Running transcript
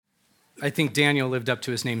I think Daniel lived up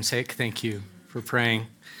to his namesake. Thank you for praying.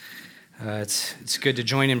 It's good to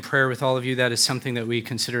join in prayer with all of you. That is something that we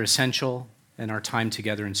consider essential in our time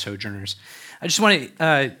together in Sojourners. I just want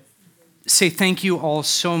to say thank you all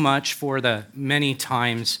so much for the many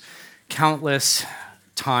times, countless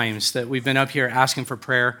times that we've been up here asking for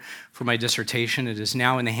prayer for my dissertation. It is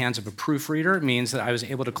now in the hands of a proofreader. It means that I was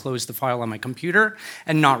able to close the file on my computer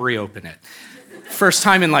and not reopen it. First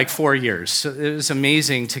time in like 4 years. So it was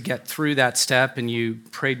amazing to get through that step, and you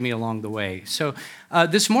prayed me along the way. So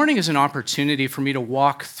this morning is an opportunity for me to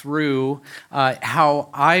walk through how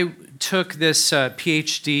I took this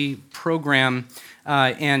PhD program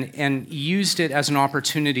and used it as an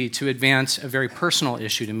opportunity to advance a very personal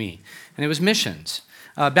issue to me, and it was missions.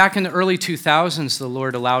 Back in the early 2000s, the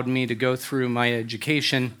Lord allowed me to go through my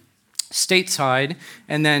education stateside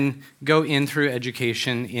and then go in through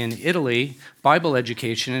education in Italy, Bible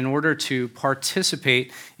education, in order to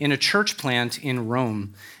participate in a church plant in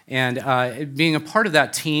Rome. And being a part of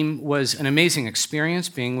that team was an amazing experience,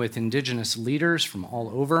 being with indigenous leaders from all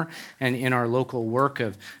over and in our local work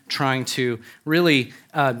of trying to really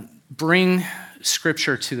bring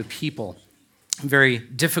Scripture to the people. Very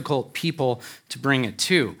difficult people to bring it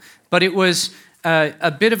to. But it was a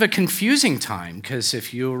bit of a confusing time, because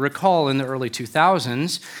if you recall in the early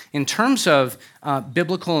 2000s, in terms of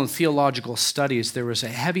biblical and theological studies, there was a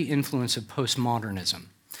heavy influence of postmodernism.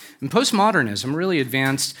 And postmodernism really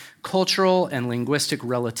advanced cultural and linguistic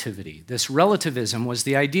relativity. This relativism was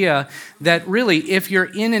the idea that really, if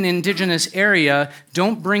you're in an indigenous area,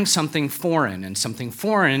 don't bring something foreign. And something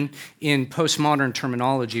foreign in postmodern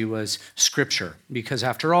terminology was Scripture, because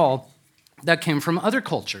after all, that came from other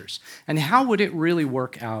cultures. And how would it really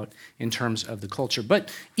work out in terms of the culture?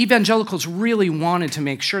 But evangelicals really wanted to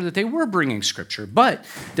make sure that they were bringing Scripture, but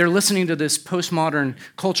they're listening to this postmodern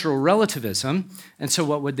cultural relativism, and so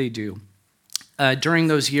what would they do? During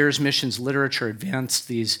those years, missions literature advanced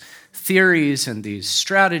these theories and these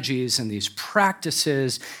strategies and these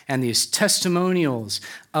practices and these testimonials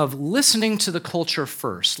of listening to the culture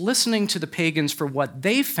first, listening to the pagans for what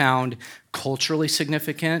they found culturally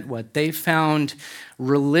significant, what they found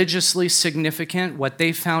religiously significant, what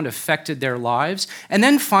they found affected their lives, and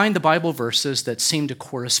then find the Bible verses that seemed to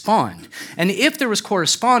correspond. And if there was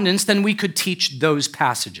correspondence, then we could teach those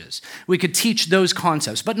passages. We could teach those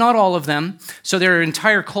concepts, but not all of them. So there are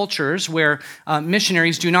entire cultures where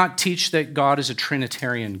missionaries do not teach that God is a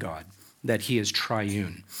Trinitarian God, that he is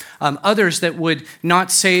triune. Others that would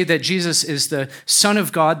not say that Jesus is the Son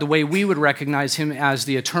of God the way we would recognize him as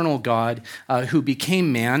the eternal God who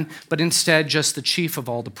became man, but instead just the chief of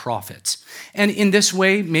all the prophets. And in this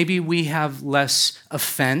way, maybe we have less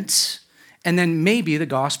offense, and then maybe the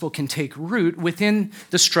gospel can take root within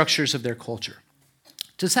the structures of their culture.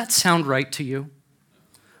 Does that sound right to you?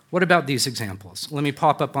 What about these examples? Let me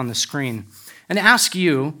pop up on the screen and ask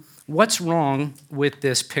you, what's wrong with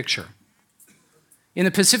this picture? In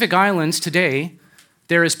the Pacific Islands today,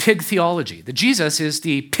 there is pig theology. That Jesus is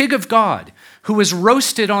the pig of God who was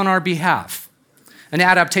roasted on our behalf. An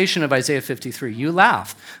adaptation of Isaiah 53. You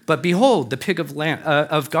laugh, but behold, the pig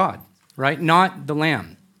of God, right? Not the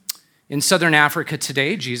lamb. In southern Africa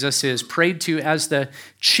today, Jesus is prayed to as the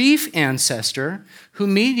chief ancestor who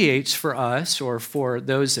mediates for us or for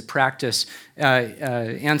those that practice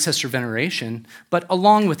ancestor veneration, but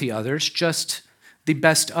along with the others, just the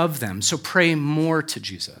best of them. So pray more to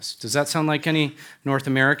Jesus. Does that sound like any North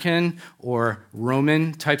American or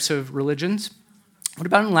Roman types of religions? What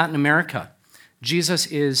about in Latin America? Jesus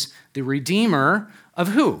is the redeemer of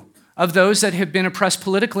who? Of those that have been oppressed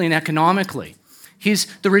politically and economically. He's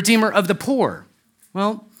the redeemer of the poor.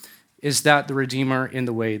 Well, is that the redeemer in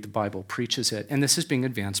the way the Bible preaches it? And this is being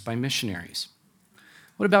advanced by missionaries.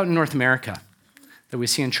 What about in North America? That we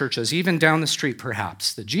see in churches, even down the street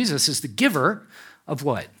perhaps, that Jesus is the giver of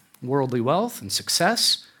what? Worldly wealth and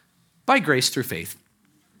success by grace through faith.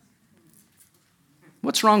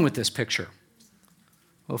 What's wrong with this picture?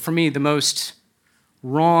 Well, for me, the most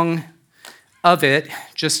wrong of it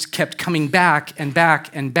just kept coming back and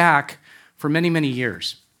back and back for many, many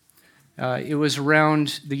years. It was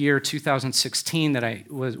around the year 2016 that I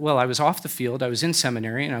was off the field, I was in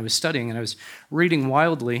seminary, and I was studying, and I was reading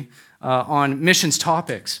wildly on missions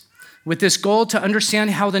topics with this goal to understand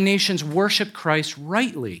how the nations worship Christ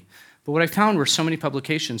rightly. But what I found were so many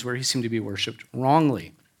publications where he seemed to be worshiped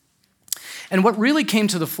wrongly. And what really came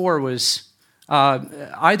to the fore was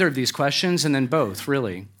either of these questions, and then both,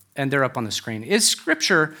 really, and they're up on the screen. Is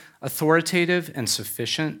Scripture authoritative and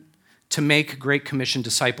sufficient to make Great Commission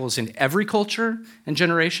disciples in every culture and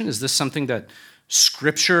generation? Is this something that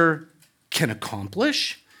Scripture can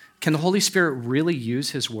accomplish? Can the Holy Spirit really use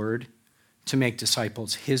his word to make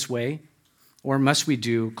disciples his way, or must we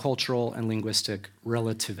do cultural and linguistic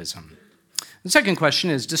relativism? The second question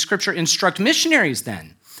is, does Scripture instruct missionaries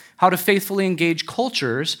then how to faithfully engage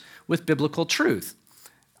cultures with biblical truth?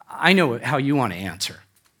 I know how you want to answer,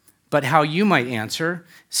 but how you might answer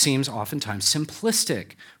seems oftentimes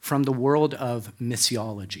simplistic from the world of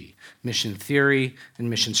missiology, mission theory, and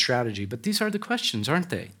mission strategy. But these are the questions, aren't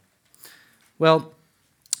they? Well,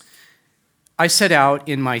 I set out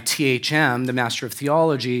in my THM, the Master of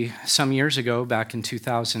Theology, some years ago, back in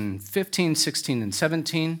 2015, 16, and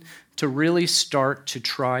 17, to really start to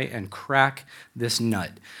try and crack this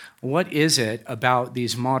nut. What is it about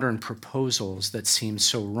these modern proposals that seem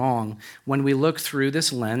so wrong when we look through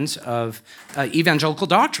this lens of evangelical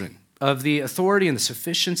doctrine, of the authority and the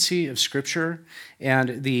sufficiency of Scripture,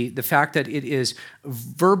 and the fact that it is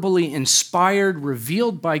verbally inspired,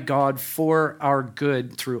 revealed by God for our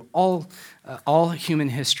good through all human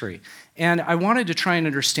history? And I wanted to try and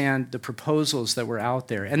understand the proposals that were out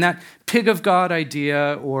there. And that pig of God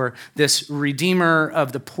idea, or this redeemer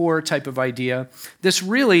of the poor type of idea, this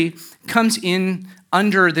really comes in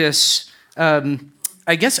under this,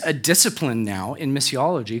 I guess, a discipline now in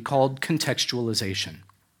missiology called contextualization.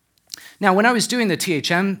 Now, when I was doing the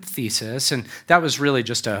THM thesis, and that was really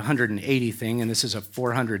just a 180 thing, and this is a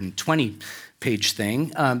 420-page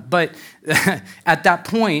thing, but at that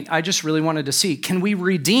point, I just really wanted to see, can we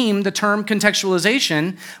redeem the term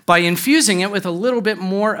contextualization by infusing it with a little bit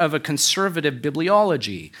more of a conservative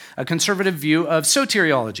bibliology, a conservative view of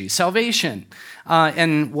soteriology, salvation?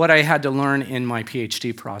 And what I had to learn in my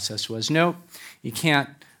PhD process was, no, you can't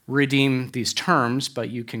redeem these terms,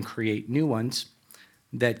 but you can create new ones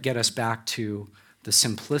that get us back to the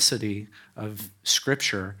simplicity of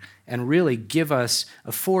Scripture and really give us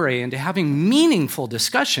a foray into having meaningful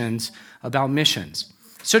discussions about missions.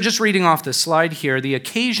 So just reading off the slide here, the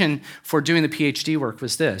occasion for doing the PhD work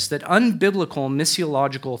was this, that unbiblical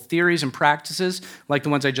missiological theories and practices, like the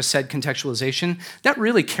ones I just said, contextualization, that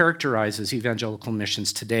really characterizes evangelical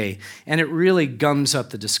missions today. And it really gums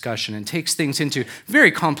up the discussion and takes things into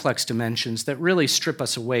very complex dimensions that really strip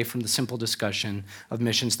us away from the simple discussion of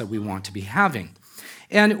missions that we want to be having.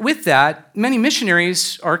 And with that, many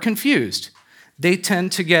missionaries are confused. They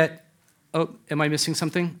tend to get, oh, am I missing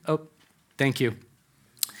something? Oh, thank you.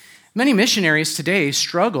 Many missionaries today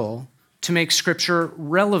struggle to make Scripture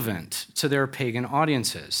relevant to their pagan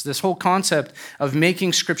audiences. This whole concept of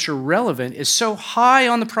making Scripture relevant is so high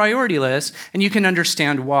on the priority list, and you can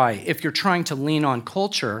understand why. If you're trying to lean on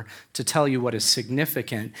culture to tell you what is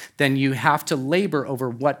significant, then you have to labor over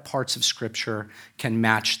what parts of Scripture can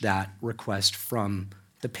match that request from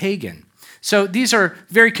the pagan. So these are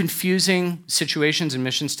very confusing situations in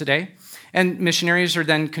missions today. And missionaries are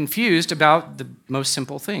then confused about the most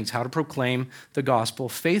simple things, how to proclaim the gospel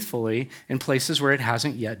faithfully in places where it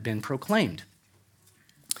hasn't yet been proclaimed.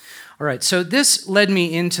 All right, so this led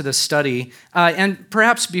me into the study. And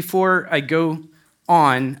perhaps before I go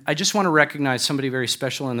on, I just want to recognize somebody very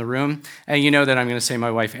special in the room. And you know that I'm going to say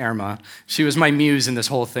my wife, Irma. She was my muse in this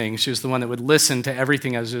whole thing. She was the one that would listen to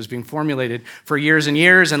everything as it was being formulated for years and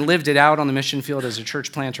years and lived it out on the mission field as a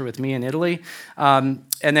church planter with me in Italy. And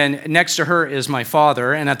then next to her is my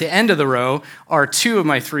father. And at the end of the row are two of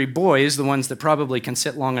my three boys, the ones that probably can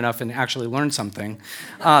sit long enough and actually learn something.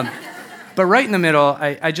 But right in the middle,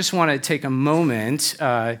 I just want to take a moment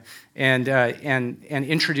and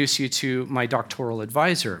introduce you to my doctoral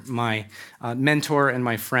advisor, my mentor and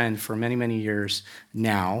my friend for many, many years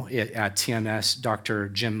now at TMS, Dr.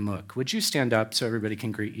 Jim Mook. Would you stand up so everybody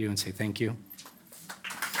can greet you and say thank you?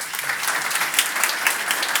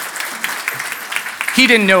 He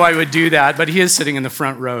didn't know I would do that, but he is sitting in the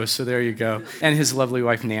front row, so there you go. And his lovely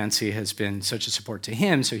wife, Nancy, has been such a support to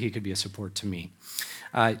him, so he could be a support to me.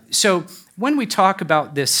 So when we talk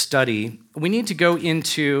about this study, we need to go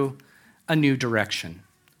into a new direction.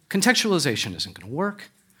 Contextualization isn't going to work.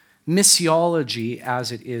 Missiology,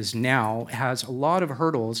 as it is now, has a lot of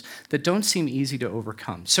hurdles that don't seem easy to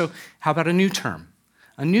overcome. So how about a new term?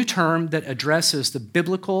 A new term that addresses the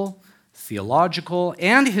biblical, theological,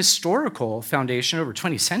 and historical foundation over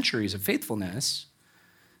 20 centuries of faithfulness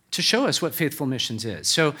to show us what faithful missions is.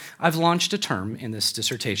 So I've launched a term in this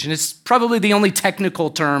dissertation. It's probably the only technical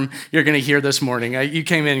term you're going to hear this morning. You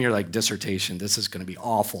came in and you're like, dissertation, this is going to be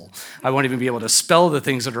awful. I won't even be able to spell the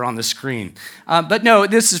things that are on the screen. But no,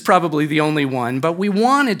 this is probably the only one. But we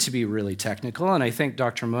wanted to be really technical, and I thank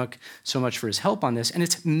Dr. Mook so much for his help on this, and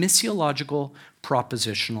it's missiological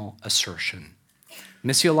propositional assertion.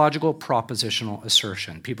 Missiological propositional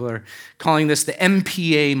assertion. People are calling this the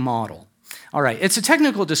MPA model. All right, it's a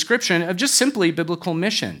technical description of just simply biblical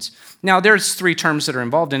missions. Now, there's three terms that are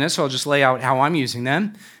involved in it, so I'll just lay out how I'm using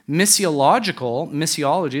them.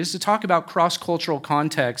 Missiology is to talk about cross-cultural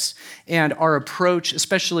contexts and our approach,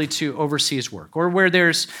 especially to overseas work, or where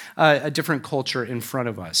there's a different culture in front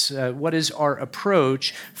of us. What is our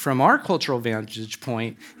approach from our cultural vantage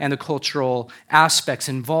point and the cultural aspects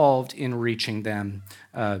involved in reaching them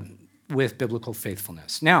with biblical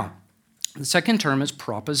faithfulness? Now, the second term is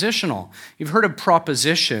propositional. You've heard of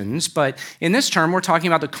propositions, but in this term, we're talking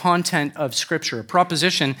about the content of Scripture. A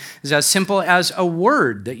proposition is as simple as a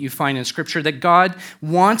word that you find in Scripture that God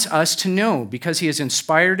wants us to know because He has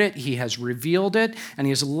inspired it, He has revealed it, and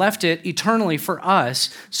He has left it eternally for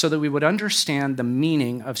us so that we would understand the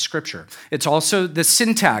meaning of Scripture. It's also the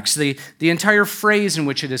syntax, the entire phrase in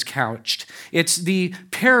which it is couched. It's the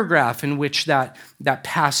paragraph in which that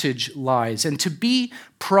passage lies. And to be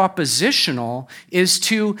propositional is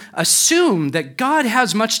to assume that God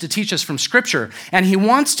has much to teach us from Scripture, and He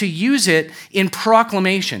wants to use it in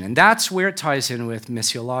proclamation. And that's where it ties in with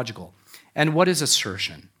missiological. And what is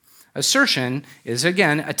assertion? Assertion is,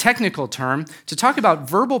 again, a technical term to talk about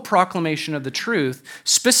verbal proclamation of the truth,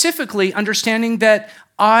 specifically understanding that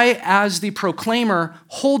I, as the proclaimer,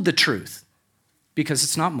 hold the truth because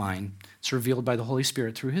it's not mine. It's revealed by the Holy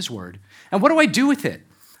Spirit through His Word. And what do I do with it?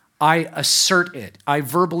 I assert it. I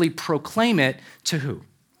verbally proclaim it to who?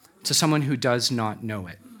 To someone who does not know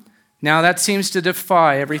it. Now, that seems to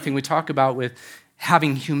defy everything we talk about with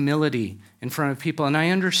having humility in front of people. And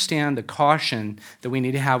I understand the caution that we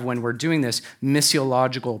need to have when we're doing this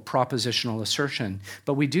missiological propositional assertion.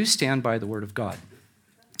 But we do stand by the Word of God.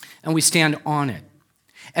 And we stand on it.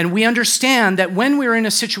 And we understand that when we're in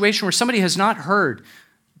a situation where somebody has not heard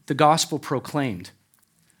the gospel proclaimed,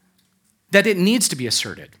 that it needs to be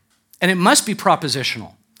asserted. And it must be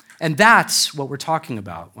propositional. And that's what we're talking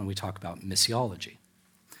about when we talk about missiology.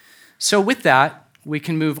 So with that, we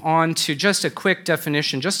can move on to just a quick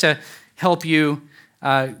definition, just to help you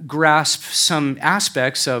grasp some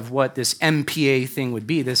aspects of what this MPA thing would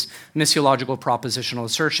be, this missiological propositional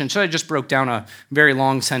assertion. So I just broke down a very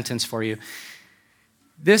long sentence for you.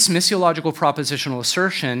 This missiological propositional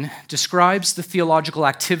assertion describes the theological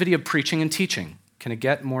activity of preaching and teaching. Can it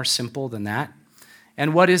get more simple than that?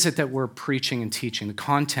 And what is it that we're preaching and teaching? The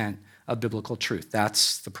content of biblical truth.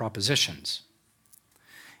 That's the propositions.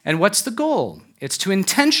 And what's the goal? It's to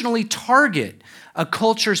intentionally target a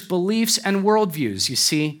culture's beliefs and worldviews. You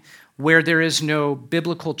see, where there is no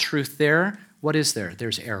biblical truth there, what is there?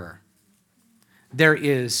 There's error. There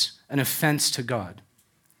is an offense to God.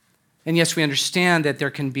 And yes, we understand that there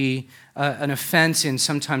can be an offense in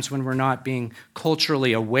sometimes when we're not being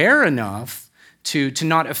culturally aware enough to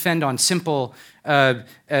not offend on simple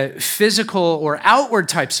physical or outward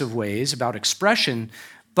types of ways about expression,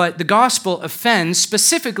 but the gospel offends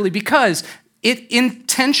specifically because it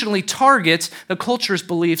intentionally targets the culture's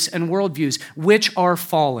beliefs and worldviews, which are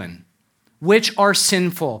fallen, which are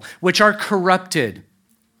sinful, which are corrupted,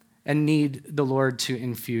 and need the Lord to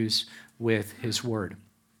infuse with His word.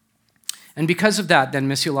 And because of that, then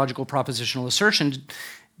missiological propositional assertion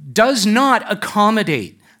does not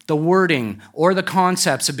accommodate the wording or the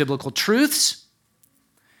concepts of biblical truths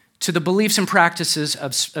to the beliefs and practices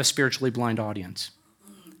of a spiritually blind audience.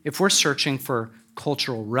 If we're searching for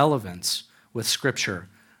cultural relevance with Scripture,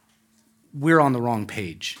 we're on the wrong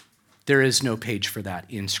page. There is no page for that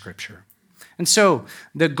in Scripture. And so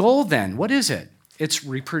the goal then, what is it? It's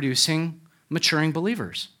reproducing maturing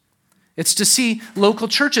believers. It's to see local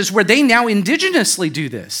churches where they now indigenously do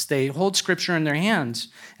this. They hold Scripture in their hands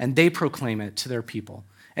and they proclaim it to their people.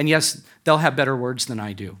 And yes, they'll have better words than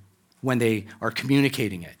I do when they are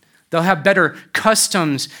communicating it. They'll have better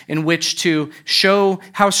customs in which to show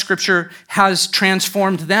how Scripture has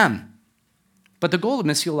transformed them. But the goal of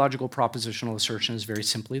missiological propositional assertion is very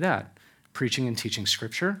simply that: preaching and teaching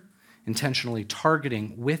Scripture, intentionally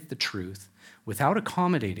targeting with the truth, without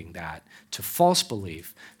accommodating that to false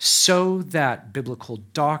belief, so that biblical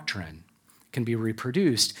doctrine can be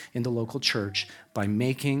reproduced in the local church by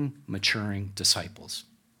making maturing disciples.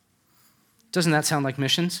 Doesn't that sound like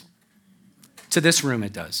missions? To this room,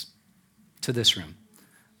 it does. To this room.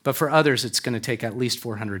 But for others, it's going to take at least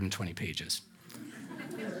 420 pages.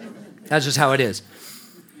 That's just how it is.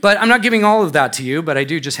 But I'm not giving all of that to you, but I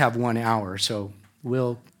do just have 1 hour, so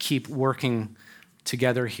we'll keep working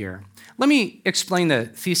together here. Let me explain the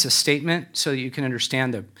thesis statement so that you can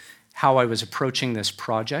understand how I was approaching this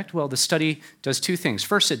project. Well, the study does two things.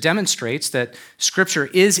 First, it demonstrates that Scripture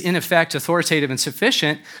is, in effect, authoritative and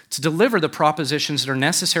sufficient to deliver the propositions that are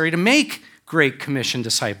necessary to make Great Commission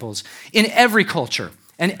disciples in every culture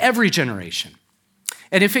and every generation.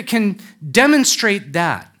 And if it can demonstrate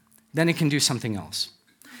that, then it can do something else.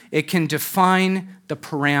 It can define the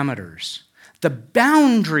parameters, the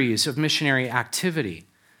boundaries of missionary activity,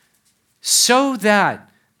 so that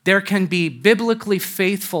there can be biblically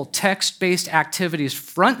faithful, text-based activities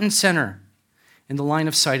front and center in the line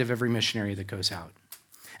of sight of every missionary that goes out,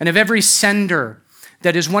 and of every sender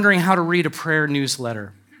that is wondering how to read a prayer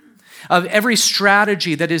newsletter, of every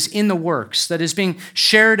strategy that is in the works, that is being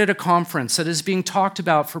shared at a conference, that is being talked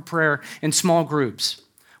about for prayer in small groups.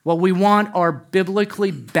 What we want are biblically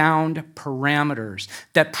bound parameters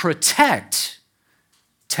that protect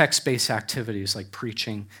text-based activities like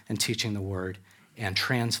preaching and teaching the word and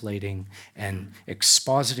translating and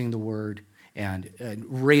expositing the word and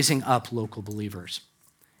raising up local believers.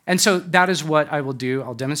 And so that is what I will do.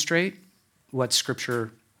 I'll demonstrate what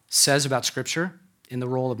Scripture says about Scripture in the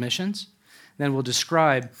role of missions. Then we'll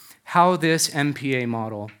describe how this MPA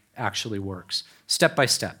model actually works, step by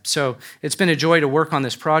step. So it's been a joy to work on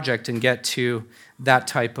this project and get to that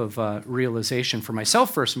type of realization for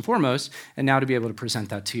myself first and foremost, and now to be able to present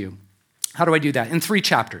that to you. How do I do that? In 3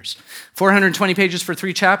 chapters. 420 pages for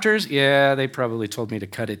 3 chapters? Yeah, they probably told me to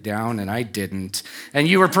cut it down, and I didn't. And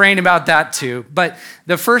you were praying about that too. But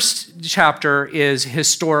the first chapter is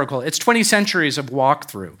historical. It's 20 centuries of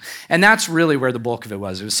walkthrough. And that's really where the bulk of it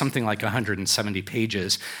was. It was something like 170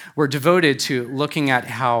 pages. We're devoted to looking at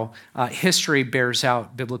how history bears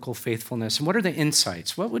out biblical faithfulness. And what are the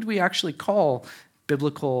insights? What would we actually call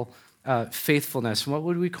biblical faithfulness? What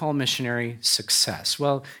would we call missionary success?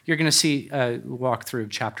 Well, you're going to see a walk through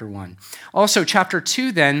chapter 1. Also, chapter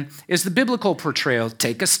 2 then is the biblical portrayal.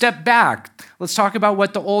 Take a step back. Let's talk about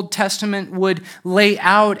what the Old Testament would lay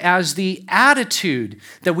out as the attitude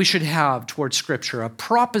that we should have towards Scripture, a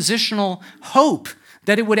propositional hope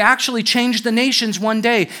that it would actually change the nations one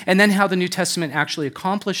day, and then how the New Testament actually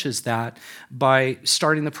accomplishes that by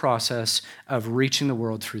starting the process of reaching the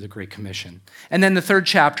world through the Great Commission. And then the 3rd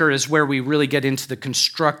chapter is where we really get into the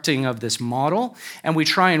constructing of this model, and we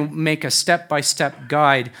try and make a step-by-step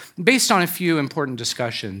guide based on a few important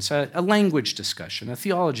discussions, a language discussion, a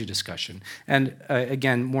theology discussion, and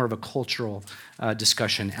again, more of a cultural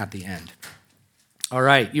discussion at the end. All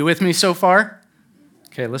right, you with me so far?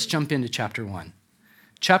 Okay, let's jump into chapter 1.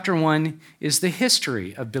 Chapter 1 is the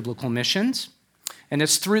history of biblical missions, and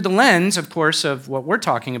it's through the lens, of course, of what we're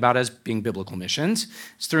talking about as being biblical missions.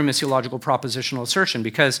 It's through missiological propositional assertion,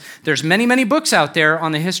 because there's many, many books out there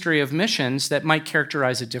on the history of missions that might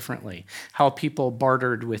characterize it differently, how people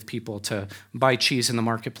bartered with people to buy cheese in the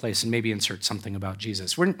marketplace and maybe insert something about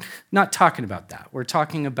Jesus. We're not talking about that. We're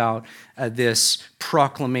talking about this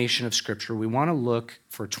proclamation of Scripture. We want to look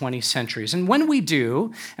for 20 centuries. And when we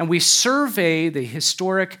do, and we survey the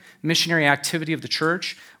historic missionary activity of the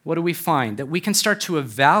church, what do we find? That we can start to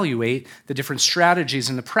evaluate the different strategies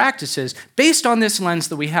and the practices based on this lens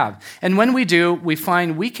that we have. And when we do, we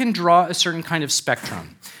find we can draw a certain kind of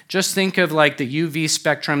spectrum. Just think of like the UV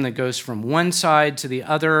spectrum that goes from one side to the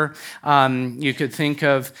other. You could think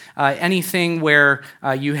of anything where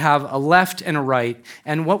you have a left and a right.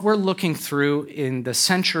 And what we're looking through in the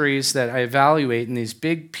centuries that I evaluate in these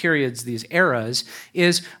big periods, these eras,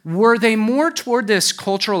 is were they more toward this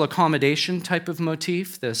cultural accommodation type of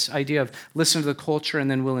motif, this idea of listen to the culture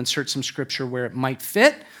and then we'll insert some scripture where it might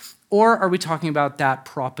fit? Or are we talking about that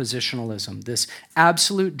propositionalism, this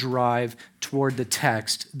absolute drive toward the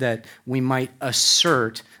text that we might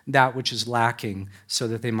assert that which is lacking so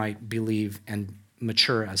that they might believe and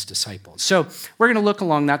mature as disciples? So we're going to look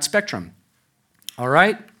along that spectrum. All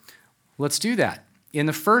right, let's do that. In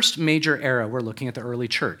the first major era, we're looking at the early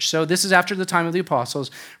church. So this is after the time of the apostles.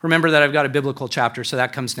 Remember that I've got a biblical chapter, so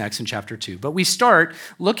that comes next in chapter 2. But we start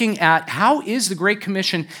looking at how is the Great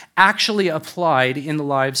Commission actually applied in the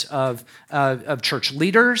lives of church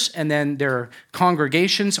leaders and then their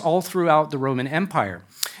congregations all throughout the Roman Empire.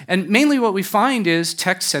 And mainly what we find is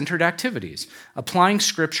text-centered activities, applying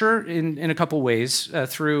Scripture in a couple ways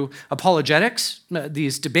through apologetics,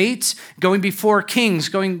 these debates, going before kings,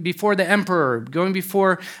 going before the emperor, going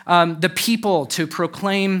before the people to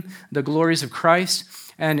proclaim the glories of Christ,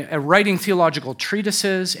 and writing theological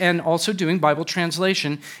treatises, and also doing Bible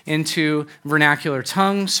translation into vernacular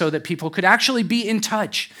tongue so that people could actually be in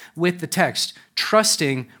touch with the text,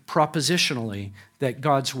 trusting propositionally that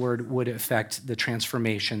God's word would affect the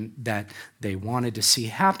transformation that they wanted to see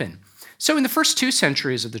happen. So in the first 2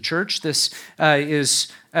 centuries of the church, this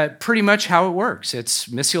is pretty much how it works. It's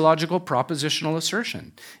missiological propositional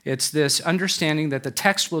assertion. It's this understanding that the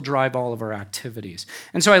text will drive all of our activities.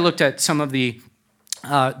 And so I looked at some of the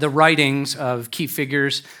the writings of key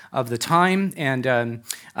figures of the time. And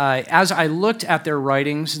as I looked at their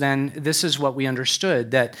writings, then this is what we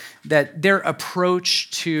understood, that their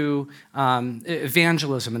approach to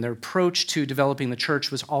evangelism and their approach to developing the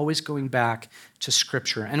church was always going back to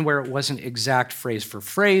Scripture. And where it wasn't exact phrase for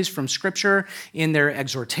phrase from Scripture in their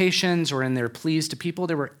exhortations or in their pleas to people,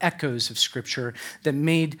 there were echoes of Scripture that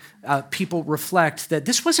made people reflect that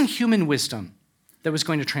this wasn't human wisdom that was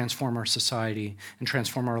going to transform our society and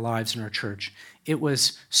transform our lives and our church. It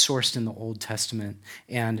was sourced in the Old Testament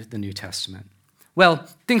and the New Testament. Well,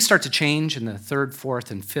 things start to change in the 3rd,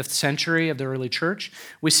 4th, and 5th century of the early church.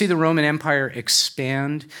 We see the Roman Empire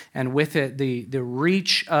expand, and with it, the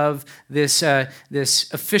reach of this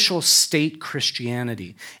official state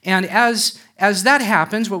Christianity. And as that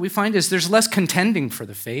happens, what we find is there's less contending for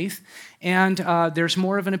the faith, and there's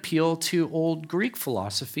more of an appeal to old Greek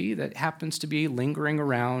philosophy that happens to be lingering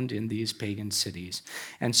around in these pagan cities.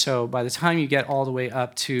 And so by the time you get all the way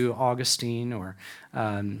up to Augustine or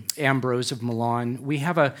Ambrose of Milan, we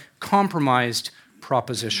have a compromised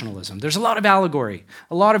propositionalism. There's a lot of allegory,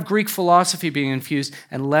 a lot of Greek philosophy being infused,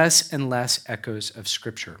 and less echoes of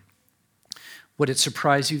Scripture. Would it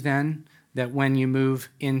surprise you then that when you move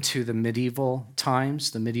into the medieval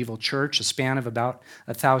times, the medieval church, a span of about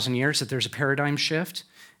 1,000 years, that there's a paradigm shift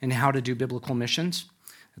in how to do biblical missions?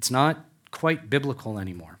 It's not quite biblical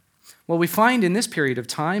anymore. What we find in this period of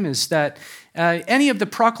time is that any of the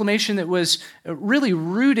proclamation that was really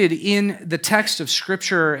rooted in the text of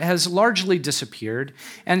Scripture has largely disappeared,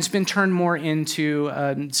 and it's been turned more into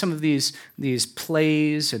some of these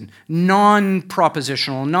plays and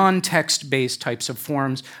non-propositional, non-text-based types of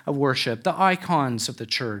forms of worship, the icons of the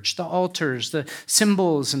church, the altars, the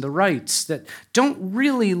symbols and the rites that don't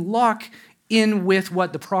really lock in with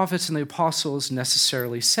what the prophets and the apostles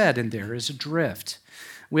necessarily said, and there is a drift.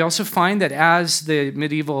 We also find that as the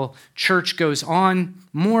medieval church goes on,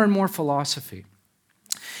 more and more philosophy.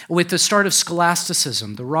 With the start of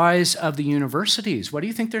scholasticism, the rise of the universities, what do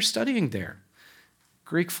you think they're studying there?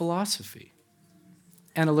 Greek philosophy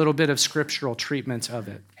and a little bit of scriptural treatments of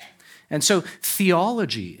it. And so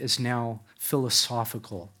theology is now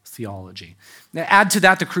philosophical theology. Now, add to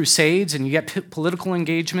that the Crusades, and you get political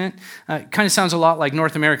engagement. It kind of sounds a lot like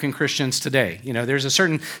North American Christians today. You know, there's a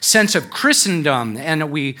certain sense of Christendom,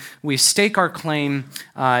 and we stake our claim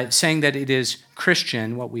saying that it is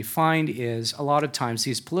Christian. What we find is a lot of times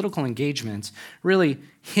these political engagements really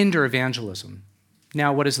hinder evangelism.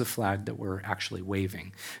 Now, what is the flag that we're actually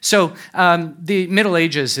waving? So the Middle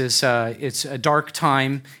Ages is it's a dark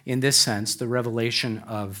time in this sense. The revelation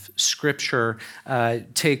of Scripture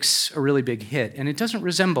takes a really big hit, and it doesn't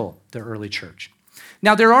resemble the early church.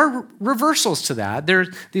 Now, there are reversals to that. There are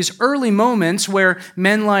these early moments where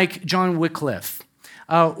men like John Wycliffe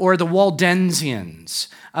or the Waldensians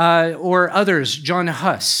or others, John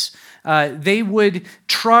Huss, they would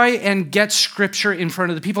try and get Scripture in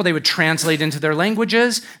front of the people. They would translate into their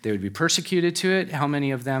languages. They would be persecuted to it. How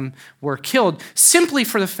many of them were killed simply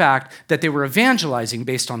for the fact that they were evangelizing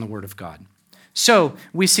based on the Word of God? So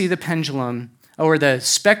we see the pendulum, or the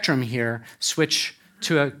spectrum here, switch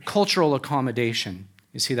to a cultural accommodation.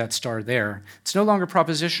 You see that star there. It's no longer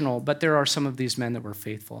propositional, but there are some of these men that were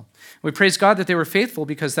faithful. We praise God that they were faithful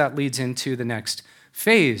because that leads into the next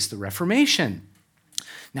phase, the Reformation.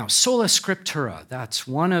 Now, sola scriptura, that's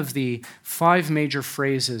one of the 5 major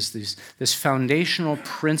phrases, this foundational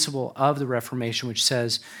principle of the Reformation, which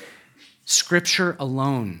says, Scripture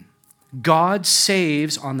alone. God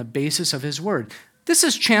saves on the basis of his word. This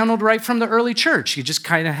is channeled right from the early church. You just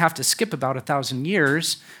kind of have to skip about 1,000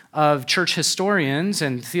 years of church historians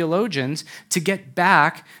and theologians to get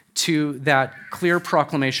back to that clear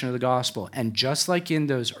proclamation of the gospel. And just like in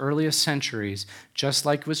those earliest centuries, just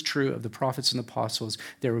like was true of the prophets and the apostles,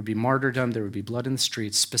 there would be martyrdom, there would be blood in the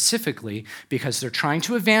streets, specifically because they're trying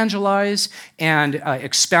to evangelize and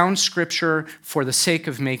expound Scripture for the sake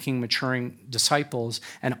of making maturing disciples.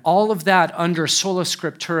 And all of that under sola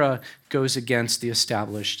scriptura goes against the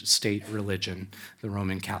established state religion, the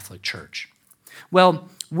Roman Catholic Church. Well,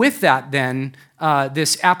 with that then,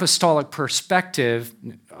 this apostolic perspective,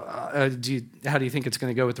 how do you think it's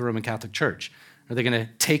going to go with the Roman Catholic Church? Are they going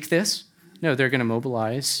to take this? No, they're going to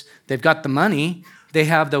mobilize. They've got the money. They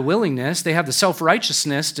have the willingness. They have the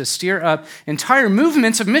self-righteousness to steer up entire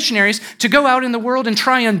movements of missionaries to go out in the world and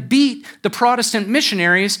try and beat the Protestant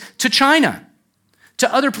missionaries to China,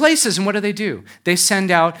 to other places. And what do? They send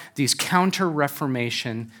out these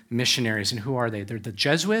counter-Reformation missionaries. And who are they? They're the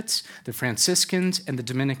Jesuits, the Franciscans, and the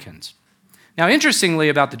Dominicans. Now, interestingly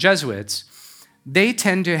about the Jesuits, they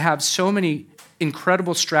tend to have so many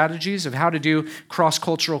incredible strategies of how to do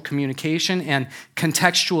cross-cultural communication and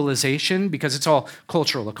contextualization, because it's all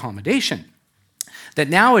cultural accommodation, that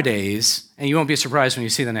nowadays, and you won't be surprised when you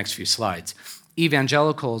see the next few slides,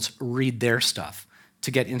 evangelicals read their stuff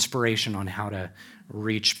to get inspiration on how to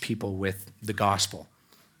reach people with the gospel.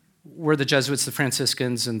 Were the Jesuits, the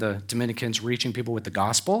Franciscans, and the Dominicans reaching people with the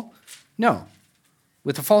gospel? No,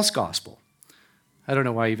 with the false gospel. I don't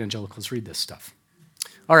know why evangelicals read this stuff.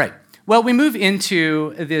 All right, well, we move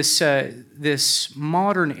into this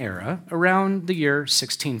modern era around the year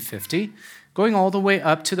 1650, going all the way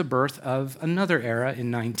up to the birth of another era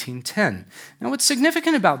in 1910. Now, what's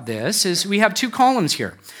significant about this is we have two columns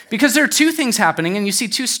here, because there are two things happening, and you see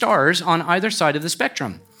two stars on either side of the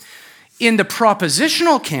spectrum. In the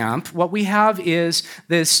propositional camp, what we have is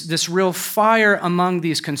this real fire among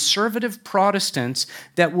these conservative Protestants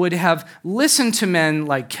that would have listened to men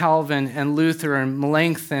like Calvin and Luther and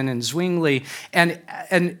Melanchthon and Zwingli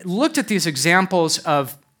and looked at these examples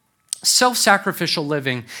of self-sacrificial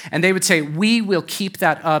living, and they would say, we will keep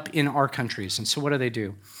that up in our countries. And so what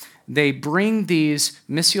do? They bring these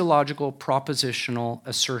missiological propositional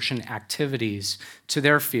assertion activities to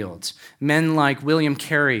their fields. Men like William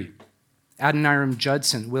Carey, Adoniram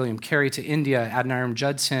Judson, William Carey to India, Adoniram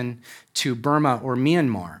Judson to Burma or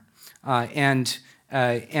Myanmar, and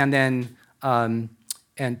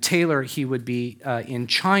Taylor, he would be in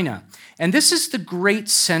China. And this is the great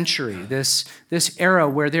century, this era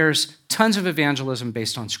where there's tons of evangelism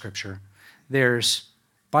based on Scripture. There's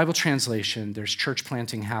Bible translation, there's church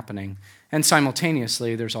planting happening, and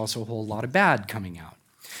simultaneously there's also a whole lot of bad coming out.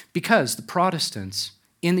 Because the Protestants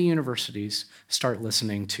in the universities start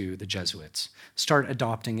listening to the Jesuits, start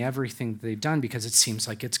adopting everything they've done because it seems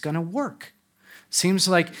like it's going to work. Seems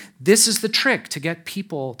like this is the trick to get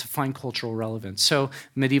people to find cultural relevance. So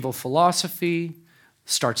medieval philosophy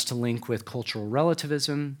starts to link with cultural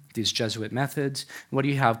relativism, these Jesuit methods. What do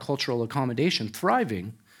you have? Cultural accommodation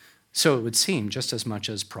thriving, so it would seem, just as much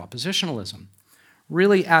as propositionalism.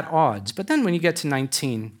 Really at odds. But then when you get to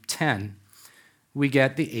 1910, we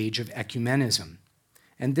get the age of ecumenism.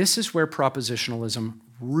 And this is where propositionalism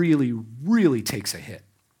really, really takes a hit.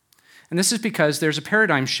 And this is because there's a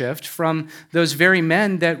paradigm shift from those very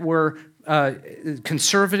men that were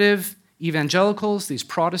conservative evangelicals, these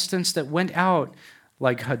Protestants that went out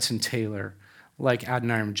like Hudson Taylor, like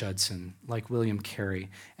Adoniram Judson, like William Carey.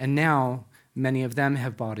 And now many of them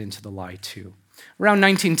have bought into the lie too. Around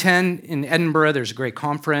 1910 in Edinburgh, there's a great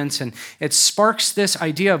conference, and it sparks this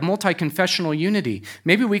idea of multi-confessional unity.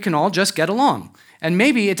 Maybe we can all just get along. And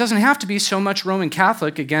maybe it doesn't have to be so much Roman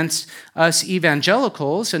Catholic against us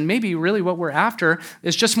evangelicals, and maybe really what we're after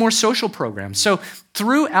is just more social programs. So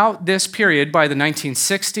throughout this period, by the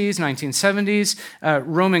 1960s, 1970s,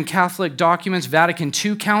 Roman Catholic documents, Vatican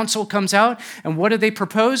II Council comes out, and what do they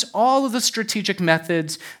propose? All of the strategic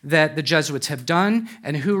methods that the Jesuits have done,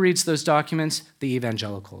 and who reads those documents? The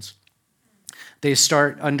evangelicals. They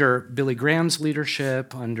start under Billy Graham's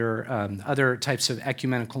leadership, under other types of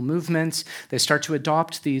ecumenical movements. They start to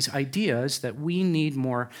adopt these ideas that we need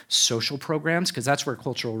more social programs, because that's where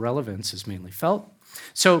cultural relevance is mainly felt.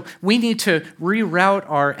 So we need to reroute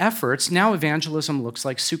our efforts. Now evangelism looks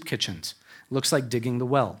like soup kitchens, looks like digging the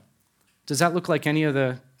well. Does that look like any of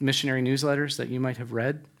the missionary newsletters that you might have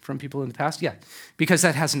read from people in the past? Yeah, because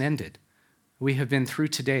that hasn't ended. We have been through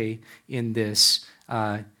today in this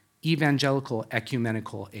evangelical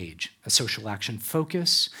ecumenical age. A social action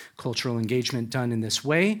focus, cultural engagement done in this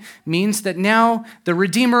way means that now the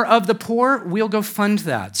Redeemer of the poor, we'll go fund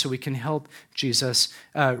that so we can help Jesus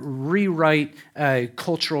rewrite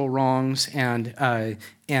cultural wrongs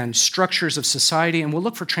and structures of society, and we'll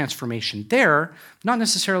look for transformation there, not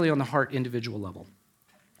necessarily on the heart individual level.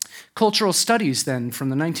 Cultural studies then from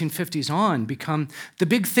the 1950s on become the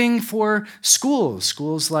big thing for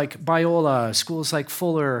schools like Biola, schools like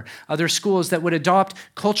Fuller, other schools that would adopt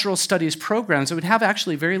cultural studies programs that would have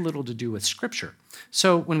actually very little to do with Scripture.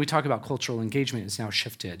 So when we talk about cultural engagement, it's now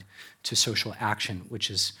shifted to social action, which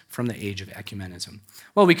is from the age of ecumenism.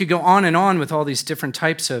 Well, we could go on and on with all these different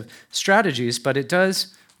types of strategies, but it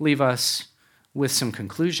does leave us with some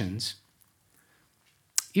conclusions.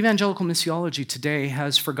 Evangelical missiology today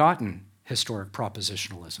has forgotten historic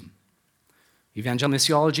propositionalism. Evangelical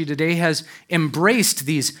missiology today has embraced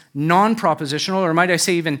these non-propositional, or might I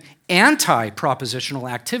say even anti-propositional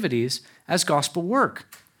activities as gospel work.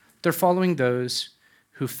 They're following those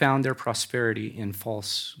who found their prosperity in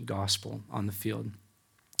false gospel on the field.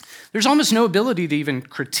 There's almost no ability to even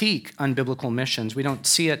critique unbiblical missions. We don't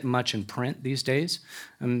see it much in print these days.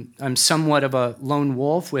 I'm somewhat of a lone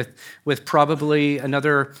wolf with probably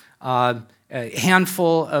another a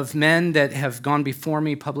handful of men that have gone before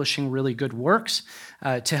me publishing really good works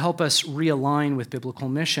to help us realign with biblical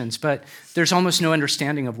missions, but there's almost no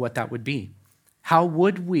understanding of what that would be. How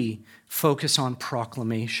would we focus on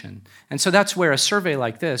proclamation? And so that's where a survey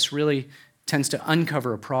like this really tends to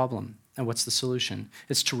uncover a problem. And what's the solution?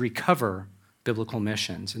 It's to recover biblical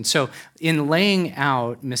missions. And so in laying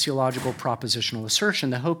out missiological propositional assertion,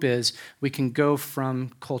 the hope is we can go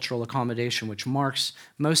from cultural accommodation, which marks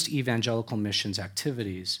most evangelical missions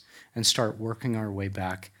activities, and start working our way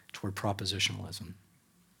back toward propositionalism.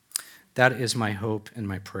 That is my hope and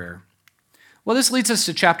my prayer. Well, this leads us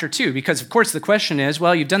to chapter 2, because of course the question is,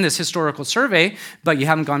 well, you've done this historical survey, but you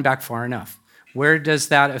haven't gone back far enough. Where does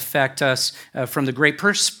that affect us from the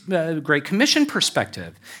Great Commission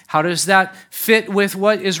perspective? How does that fit with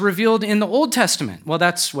what is revealed in the Old Testament? Well,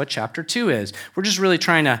 that's what chapter 2 is. We're just really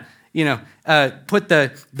trying to, put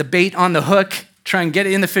the bait on the hook, try and get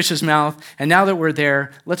it in the fish's mouth. And now that we're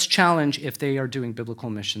there, let's challenge if they are doing biblical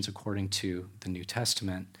missions according to the New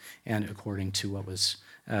Testament and according to what was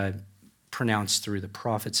pronounced through the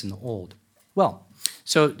prophets in the Old. Well,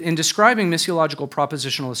 so in describing missiological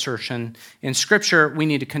propositional assertion in Scripture, we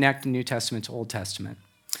need to connect the New Testament to Old Testament.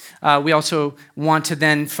 We also want to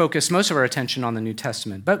then focus most of our attention on the New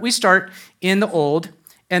Testament. But we start in the Old,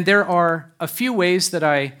 and there are a few ways that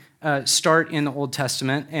I start in the Old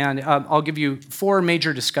Testament, and I'll give you 4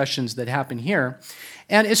 major discussions that happen here.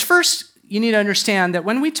 And it's first, you need to understand that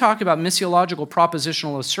when we talk about missiological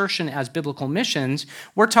propositional assertion as biblical missions,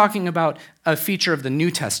 we're talking about a feature of the New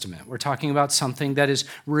Testament. We're talking about something that is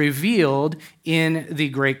revealed in the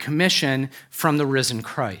Great Commission from the risen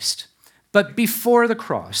Christ. But before the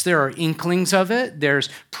cross, there are inklings of it, there's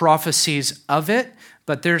prophecies of it,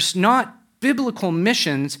 but there's not biblical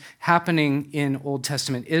missions happening in Old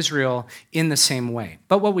Testament Israel in the same way.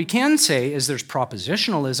 But what we can say is there's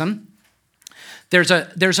propositionalism. There's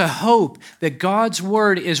a hope that God's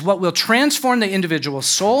word is what will transform the individual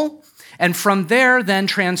soul, and from there then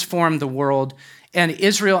transform the world. And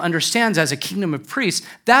Israel understands as a kingdom of priests,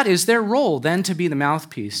 that is their role then to be the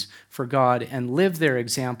mouthpiece for God and live their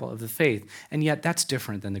example of the faith. And yet that's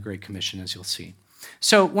different than the Great Commission, as you'll see.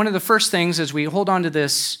 So one of the first things is we hold on to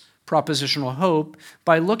this propositional hope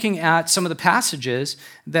by looking at some of the passages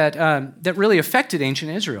that really affected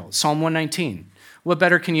ancient Israel. Psalm 119. What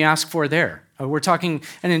better can you ask for there? We're talking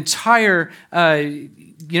an entire,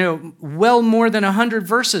 well more than 100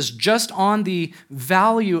 verses just on the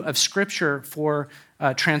value of Scripture for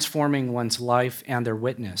transforming one's life and their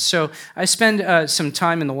witness. So I spend some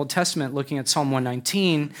time in the Old Testament looking at Psalm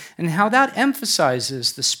 119 and how that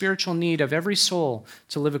emphasizes the spiritual need of every soul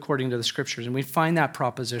to live according to the Scriptures. And we find that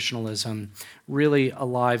propositionalism really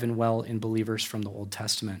alive and well in believers from the Old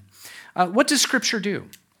Testament. What does Scripture do?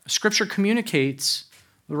 Scripture communicates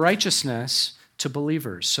righteousness to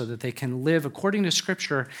believers so that they can live according to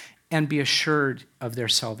Scripture and be assured of their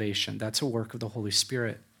salvation. That's a work of the Holy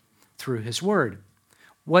Spirit through His Word.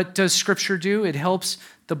 What does Scripture do? It helps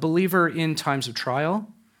the believer in times of trial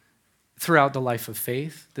throughout the life of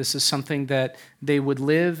faith. This is something that they would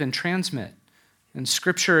live and transmit. In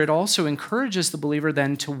Scripture, it also encourages the believer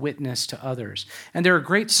then to witness to others. And there are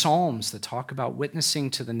great psalms that talk about witnessing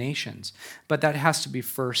to the nations, but that has to be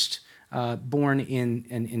first born in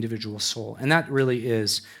an individual soul. And that really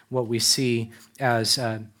is what we see as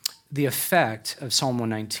the effect of Psalm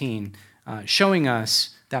 119, showing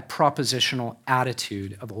us that propositional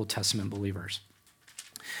attitude of Old Testament believers.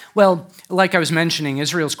 Well, like I was mentioning,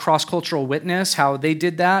 Israel's cross-cultural witness, how they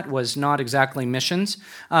did that was not exactly missions.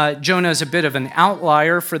 Jonah is a bit of an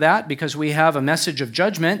outlier for that because we have a message of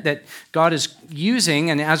judgment that God is using.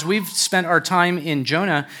 And as we've spent our time in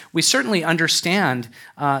Jonah, we certainly understand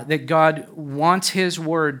that God wants His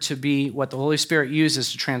word to be what the Holy Spirit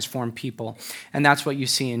uses to transform people. And that's what you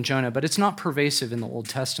see in Jonah. But it's not pervasive in the Old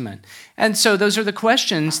Testament. And so those are the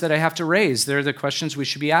questions that I have to raise. They're the questions we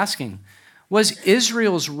should be asking. Was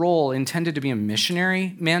Israel's role intended to be a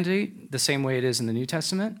missionary mandate, the same way it is in the New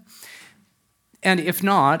Testament? And if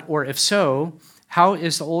not, or if so, how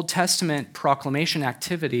is the Old Testament proclamation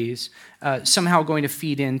activities somehow going to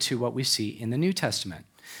feed into what we see in the New Testament?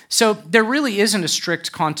 So there really isn't a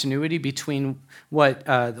strict continuity between what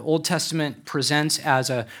the Old Testament presents as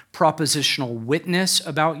a propositional witness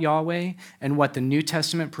about Yahweh and what the New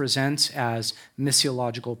Testament presents as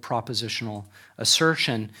missiological propositional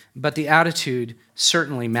assertion. But the attitude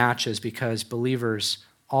certainly matches because believers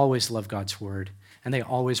always love God's word and they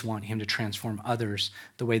always want Him to transform others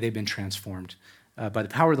the way they've been transformed by the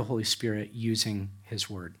power of the Holy Spirit using His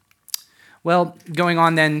word. Well, going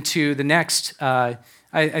on then to the next, I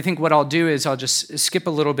think what I'll do is I'll just skip a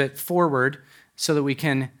little bit forward so that we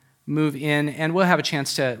can move in, and we'll have a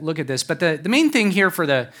chance to look at this. But the main thing here for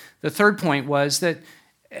the third point was that,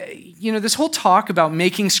 this whole talk about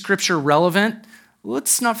making Scripture relevant,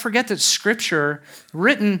 let's not forget that Scripture,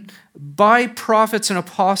 written by prophets and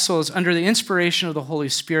apostles under the inspiration of the Holy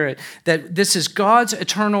Spirit, that this is God's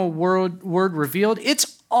eternal word revealed,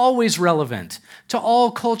 it's always relevant to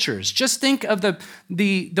all cultures. Just think of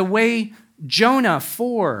the way Jonah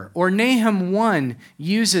 4 or Nahum 1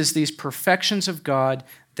 uses these perfections of God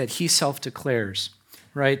that he self-declares,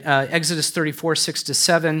 right? Exodus 34,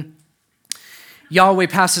 6-7, Yahweh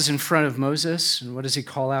passes in front of Moses, and what does he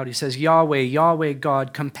call out? He says, Yahweh, Yahweh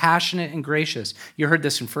God, compassionate and gracious. You heard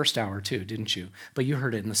this in first hour too, didn't you? But you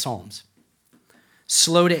heard it in the Psalms.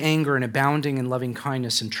 Slow to anger and abounding in loving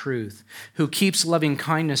kindness and truth, who keeps loving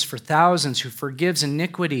kindness for thousands, who forgives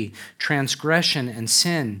iniquity, transgression, and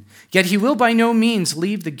sin. Yet he will by no means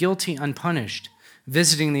leave the guilty unpunished,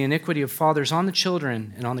 visiting the iniquity of fathers on the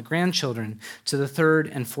children and on the grandchildren to the third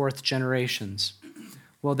and fourth generations.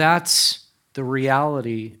 Well, that's the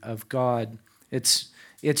reality of God.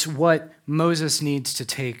 It's what Moses needs to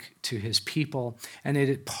take to his people.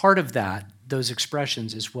 And part of that, those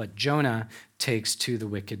expressions, is what Jonah takes to the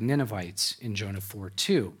wicked Ninevites in Jonah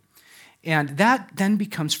 4:2. And that then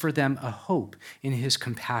becomes for them a hope in his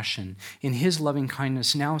compassion, in his loving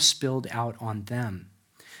kindness now spilled out on them.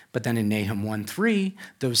 But then in Nahum 1:3,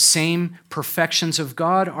 those same perfections of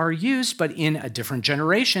God are used, but in a different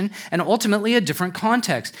generation and ultimately a different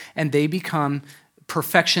context. And they become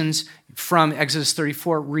perfections from Exodus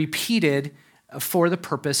 34 repeated for the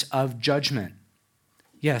purpose of judgment.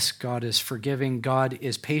 Yes, God is forgiving, God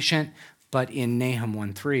is patient, but in Nahum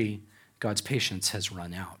 1:3, God's patience has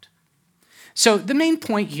run out. So the main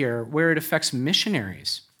point here, where it affects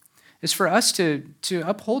missionaries, is for us to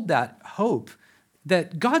uphold that hope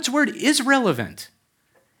that God's word is relevant.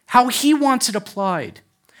 How he wants it applied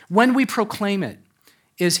when we proclaim it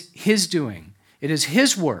is his doing. It is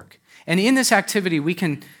his work. And in this activity, we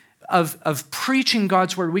can, of preaching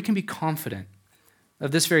God's word, we can be confident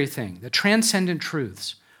of this very thing, that transcendent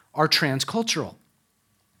truths are transcultural.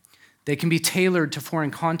 They can be tailored to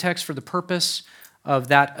foreign contexts for the purpose of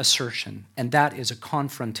that assertion, and that is a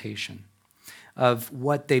confrontation of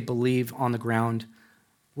what they believe on the ground.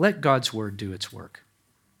 Let God's word do its work.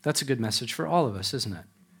 That's a good message for all of us, isn't it?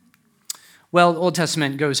 Well, the Old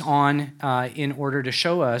Testament goes on in order to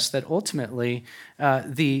show us that ultimately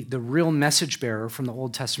the real message bearer from the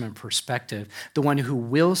Old Testament perspective, the one who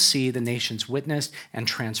will see the nations witnessed and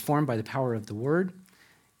transformed by the power of the word,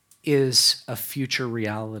 is a future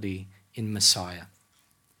reality in Messiah.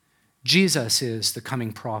 Jesus is the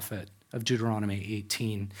coming prophet of Deuteronomy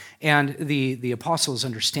 18, and the apostles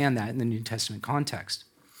understand that in the New Testament context.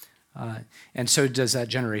 And so does that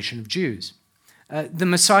generation of Jews. The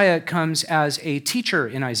Messiah comes as a teacher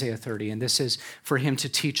in Isaiah 30, and this is for him to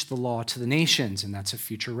teach the law to the nations, and that's a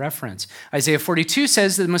future reference. Isaiah 42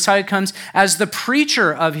 says that the Messiah comes as the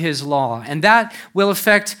preacher of his law, and that will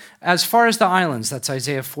affect as far as the islands. That's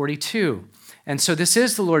Isaiah 42. And so this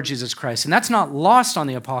is the Lord Jesus Christ, and that's not lost on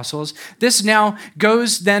the apostles. This now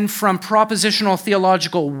goes then from propositional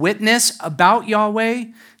theological witness about Yahweh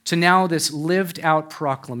to now this lived out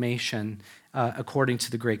proclamation according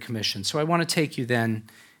to the Great Commission. So I want to take you then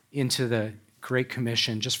into the Great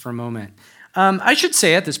Commission just for a moment. I should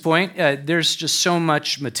say at this point, there's just so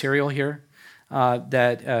much material here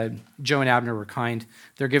that Joe and Abner were kind.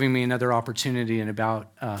 They're giving me another opportunity in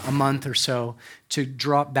about a month or so to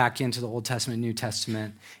drop back into the Old Testament, New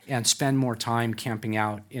Testament, and spend more time camping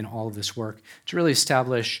out in all of this work to really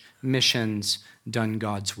establish missions done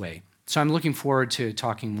God's way. So I'm looking forward to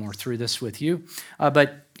talking more through this with you.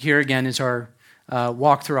 But here again is our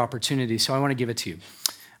walkthrough opportunity, so I want to give it to you.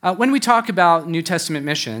 When we talk about New Testament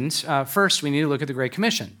missions, first we need to look at the Great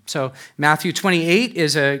Commission. So Matthew 28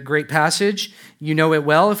 is a great passage. You know it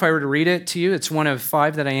well. If I were to read it to you, it's one of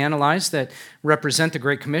 5 that I analyzed that represent the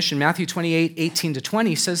Great Commission. Matthew 28,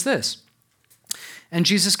 18-20 says this, "And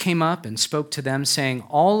Jesus came up and spoke to them, saying,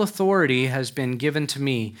 'All authority has been given to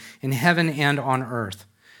me in heaven and on earth.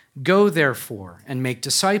 Go, therefore, and make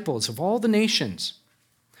disciples of all the nations,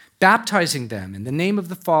 baptizing them in the name of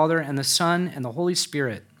the Father and the Son and the Holy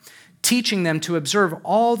Spirit, teaching them to observe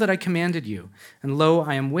all that I commanded you. And lo,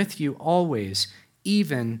 I am with you always,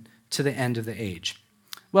 even to the end of the age.'"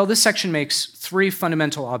 Well, this section makes 3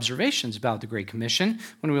 fundamental observations about the Great Commission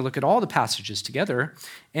when we look at all the passages together.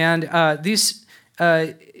 And these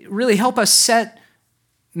really help us set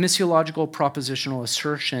missiological propositional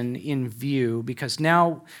assertion in view, because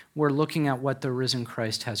now we're looking at what the risen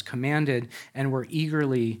Christ has commanded, and we're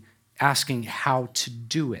eagerly asking how to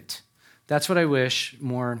do it. That's what I wish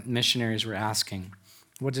more missionaries were asking.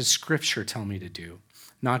 What does Scripture tell me to do?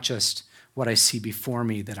 Not just what I see before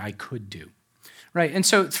me that I could do. Right, and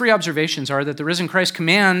so 3 observations are that the risen Christ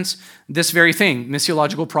commands this very thing,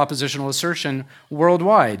 missiological propositional assertion,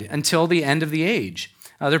 worldwide until the end of the age.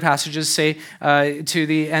 Other passages say to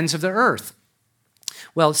the ends of the earth.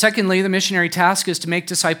 Well, secondly, the missionary task is to make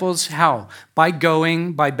disciples how? By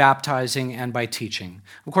going, by baptizing, and by teaching.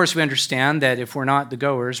 Of course, we understand that if we're not the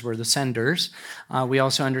goers, we're the senders. We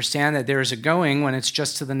also understand that there is a going when it's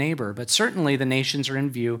just to the neighbor, but certainly the nations are in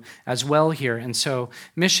view as well here. And so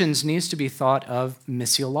missions needs to be thought of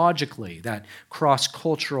missiologically, that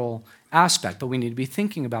cross-cultural aspect, but we need to be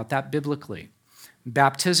thinking about that biblically.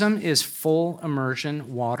 Baptism is full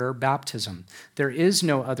immersion water baptism. There is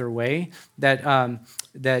no other way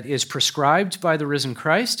that is prescribed by the risen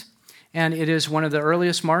Christ, and it is one of the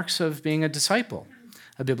earliest marks of being a disciple,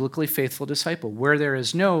 a biblically faithful disciple. Where there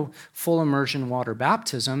is no full immersion water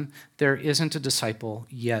baptism, there isn't a disciple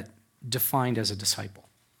yet defined as a disciple,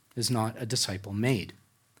 is not a disciple made.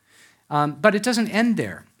 But it doesn't end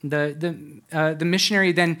there. The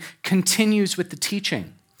missionary then continues with the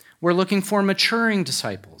teaching. We're looking for maturing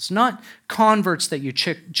disciples, not converts that you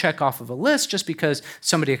check off of a list just because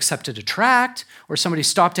somebody accepted a tract or somebody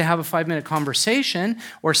stopped to have a 5-minute conversation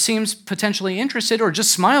or seems potentially interested or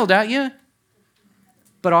just smiled at you.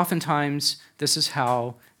 But oftentimes, this is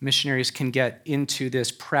how missionaries can get into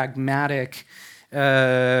this pragmatic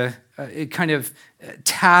kind of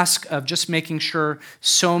task of just making sure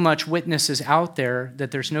so much witness is out there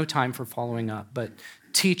that there's no time for following up. But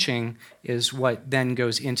teaching is what then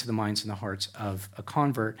goes into the minds and the hearts of a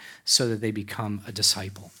convert so that they become a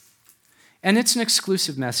disciple. And it's an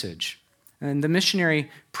exclusive message. And the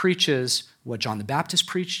missionary preaches what John the Baptist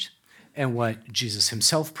preached and what Jesus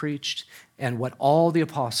himself preached and what all the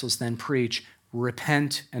apostles then preach: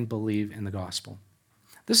 repent and believe in the gospel.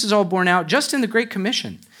 This is all borne out just in the Great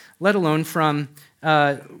Commission, let alone from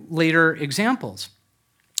later examples.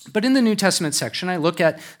 But in the New Testament section, I look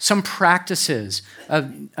at some practices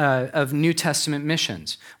of New Testament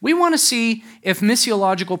missions. We want to see if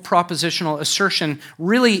missiological propositional assertion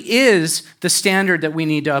really is the standard that we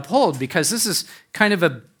need to uphold, because this is kind of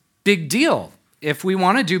a big deal. If we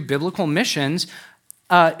want to do biblical missions,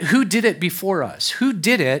 who did it before us? Who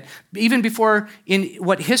did it even before in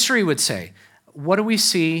what history would say? What do we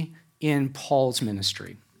see in Paul's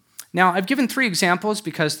ministry? Now, I've given 3 examples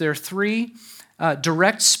because there are 3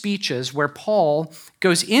 direct speeches where Paul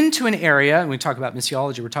goes into an area, and we talk about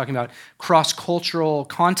missiology, we're talking about cross-cultural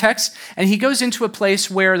context, and he goes into a place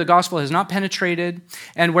where the gospel has not penetrated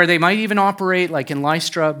and where they might even operate, like in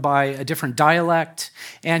Lystra, by a different dialect,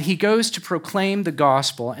 and he goes to proclaim the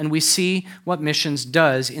gospel, and we see what missions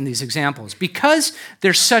does in these examples. Because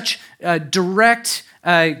there's such direct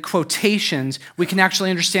quotations, we can actually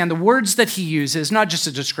understand the words that he uses, not just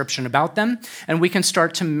a description about them, and we can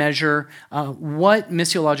start to measure what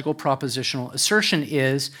missiological propositional assertion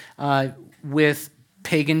is with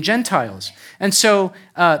pagan Gentiles. And so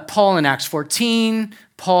Paul in Acts 14,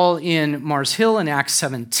 Paul in Mars Hill in Acts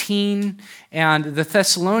 17, and the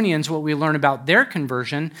Thessalonians, what we learn about their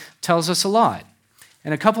conversion tells us a lot.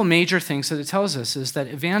 And a couple major things that it tells us is that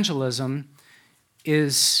evangelism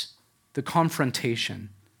is the confrontation,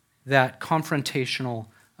 that confrontational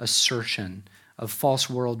assertion of false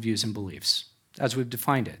worldviews and beliefs, as we've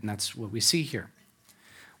defined it, and that's what we see here.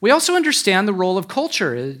 We also understand the role of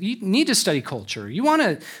culture. You need to study culture. You want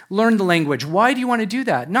to learn the language. Why do you want to do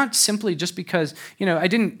that? Not simply just because, I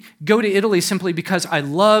didn't go to Italy simply because I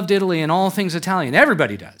loved Italy and all things Italian.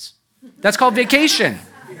 Everybody does. That's called vacation.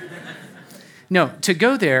 No, to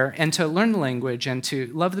go there and to learn the language and to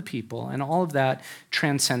love the people and all of that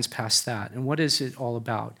transcends past that. And what is it all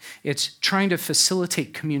about? It's trying to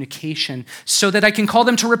facilitate communication so that I can call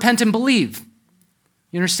them to repent and believe.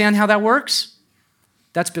 You understand how that works?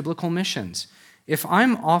 That's biblical missions. If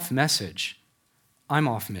I'm off message, I'm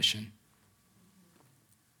off mission.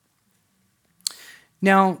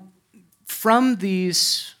 Now, from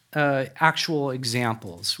these actual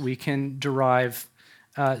examples, we can derive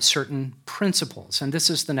certain principles. And this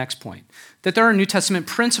is the next point, that there are New Testament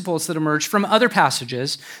principles that emerge from other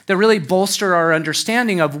passages that really bolster our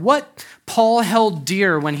understanding of what Paul held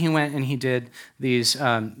dear when he went and he did these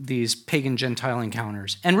pagan Gentile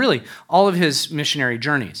encounters, and really all of his missionary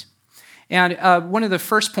journeys. And one of the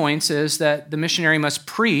first points is that the missionary must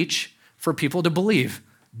preach for people to believe.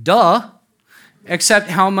 Duh! Except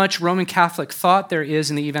how much Roman Catholic thought there is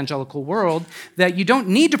in the evangelical world that you don't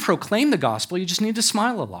need to proclaim the gospel, you just need to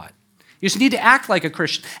smile a lot. You just need to act like a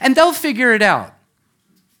Christian, and they'll figure it out.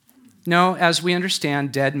 No, as we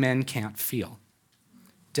understand, dead men can't feel.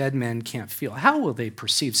 dead men can't feel. How will they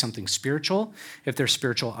perceive something spiritual if their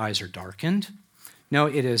spiritual eyes are darkened? No,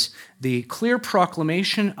 it is the clear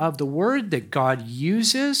proclamation of the word that God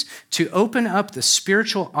uses to open up the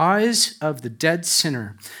spiritual eyes of the dead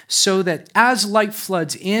sinner so that as light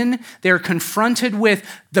floods in, they're confronted with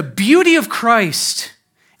the beauty of Christ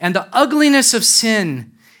and the ugliness of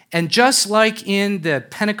sin. And just like in the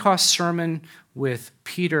Pentecost sermon with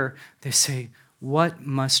Peter, they say, "What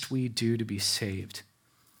must we do to be saved?"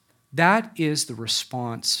 That is the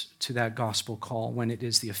response to that gospel call when it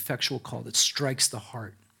is the effectual call that strikes the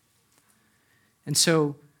heart. And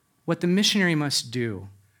so what the missionary must do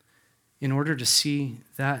in order to see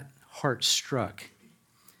that heart struck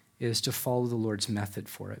is to follow the Lord's method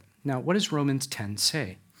for it. Now, what does Romans 10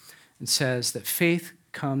 say? It says that faith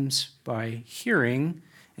comes by hearing,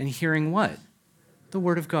 and hearing what? The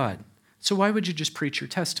word of God. So why would you just preach your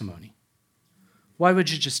testimony? Why would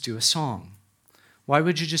you just do a song? Why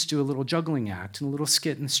would you just do a little juggling act and a little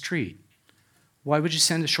skit in the street? Why would you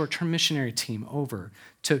send a short-term missionary team over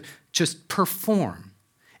to just perform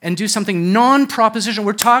and do something non-propositional?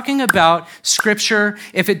 We're talking about Scripture.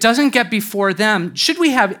 If it doesn't get before them, should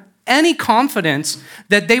we have any confidence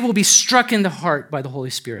that they will be struck in the heart by the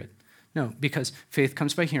Holy Spirit? No, because faith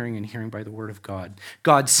comes by hearing and hearing by the word of God.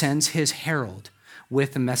 God sends his herald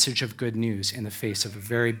with the message of good news in the face of a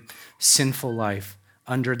very sinful life,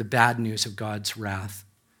 under the bad news of God's wrath.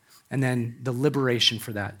 And then the liberation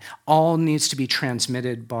for that all needs to be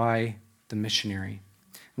transmitted by the missionary.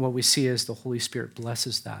 And what we see is the Holy Spirit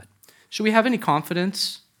blesses that. Should we have any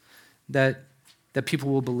confidence that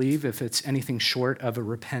people will believe if it's anything short of a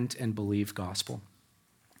repent and believe gospel?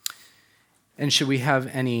 And should we have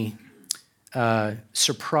any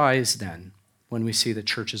surprise then when we see that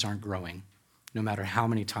churches aren't growing, no matter how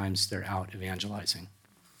many times they're out evangelizing?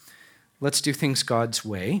 Let's do things God's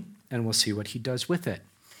way, and we'll see what he does with it.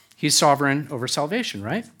 He's sovereign over salvation,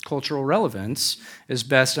 right? Cultural relevance is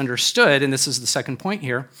best understood, and this is the second point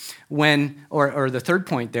here, or the third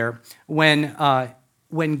point there, when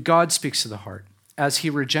God speaks to the heart, as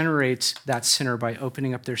he regenerates that sinner by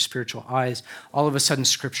opening up their spiritual eyes, all of a sudden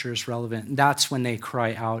Scripture is relevant. And that's when they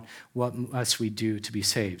cry out, "What must we do to be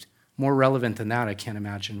saved?" More relevant than that, I can't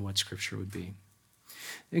imagine what Scripture would be.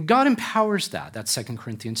 God empowers that. That's 2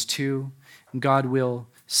 Corinthians 2. God will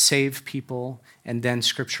save people, and then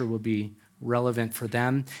Scripture will be relevant for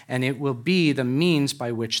them, and it will be the means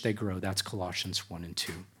by which they grow. That's Colossians 1 and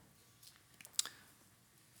 2.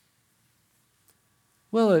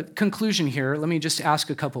 Well, a conclusion here, let me just ask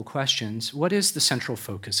a couple questions. What is the central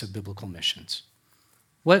focus of biblical missions?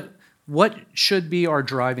 What should be our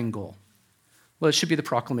driving goal? Well, it should be the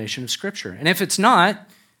proclamation of Scripture. And if it's not,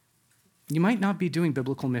 you might not be doing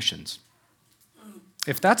biblical missions.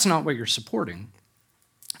 If that's not what you're supporting,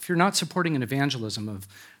 if you're not supporting an evangelism of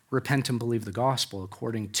repent and believe the gospel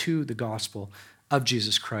according to the gospel of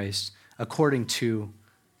Jesus Christ, according to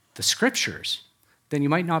the Scriptures, then you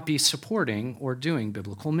might not be supporting or doing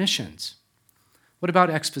biblical missions. What about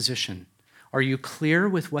exposition? Are you clear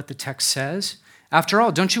with what the text says? After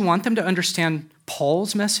all, don't you want them to understand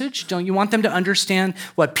Paul's message? Don't you want them to understand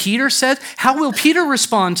what Peter said? How will Peter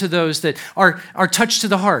respond to those that are touched to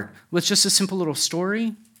the heart? With just a simple little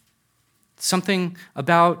story? Something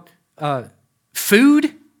about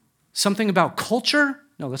food? Something about culture?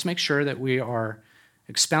 No, let's make sure that we are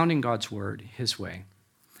expounding God's word his way.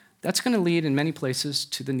 That's going to lead in many places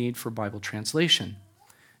to the need for Bible translation.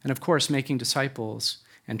 And of course, making disciples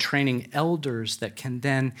and training elders that can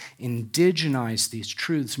then indigenize these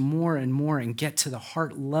truths more and more and get to the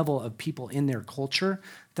heart level of people in their culture.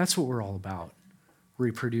 That's what we're all about,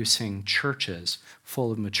 reproducing churches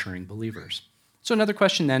full of maturing believers. So another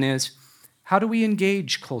question then is, how do we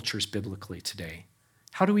engage cultures biblically today?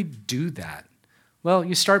 How do we do that? Well,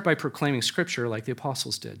 you start by proclaiming Scripture like the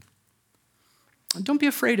apostles did. And don't be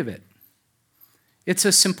afraid of it. It's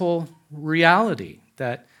a simple reality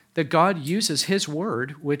that God uses his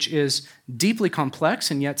word, which is deeply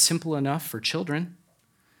complex and yet simple enough for children,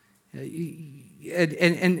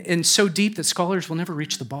 and so deep that scholars will never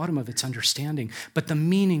reach the bottom of its understanding, but the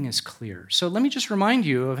meaning is clear. So let me just remind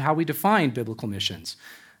you of how we define biblical missions.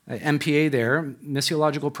 MPA there,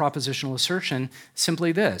 missiological propositional assertion,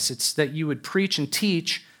 simply this. It's that you would preach and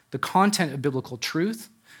teach the content of biblical truth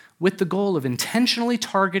with the goal of intentionally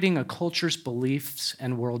targeting a culture's beliefs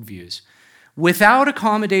and worldviews, without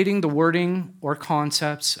accommodating the wording or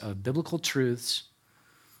concepts of biblical truths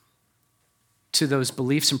to those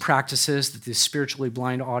beliefs and practices that the spiritually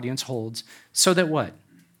blind audience holds, so that what?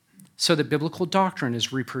 So that biblical doctrine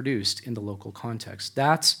is reproduced in the local context.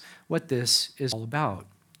 That's what this is all about.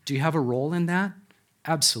 Do you have a role in that?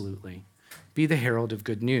 Absolutely. Be the herald of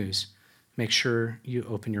good news. Make sure you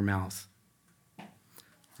open your mouth. All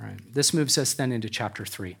right. This moves us then into chapter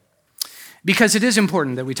 3. Because it is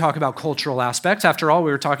important that we talk about cultural aspects. After all, we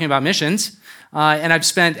were talking about missions. And I've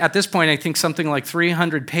spent, at this point, I think something like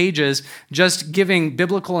 300 pages just giving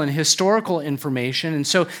biblical and historical information. And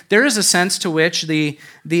so there is a sense to which the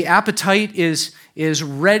appetite is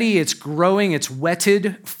ready, it's growing, it's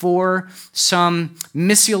whetted for some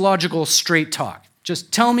missiological straight talk.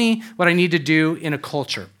 Just tell me what I need to do in a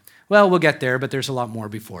culture. Well, we'll get there, but there's a lot more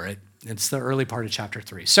before it. It's the early part of chapter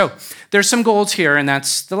 3. So there's some goals here, and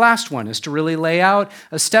that's the last one, is to really lay out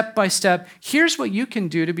a step-by-step, here's what you can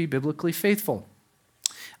do to be biblically faithful.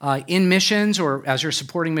 In missions, or as you're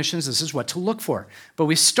supporting missions, this is what to look for. But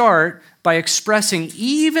we start by expressing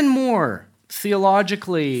even more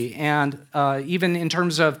theologically and even in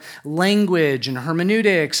terms of language and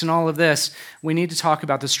hermeneutics and all of this, we need to talk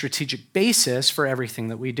about the strategic basis for everything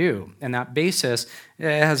that we do. And that basis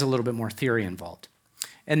has a little bit more theory involved.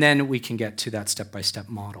 And then we can get to that step-by-step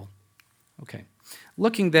model. Okay.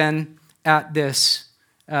 Looking then at this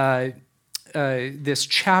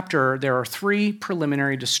chapter, there are 3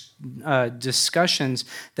 preliminary discussions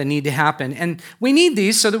that need to happen. And we need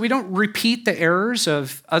these so that we don't repeat the errors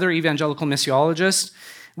of other evangelical missiologists.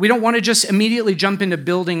 We don't want to just immediately jump into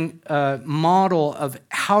building a model of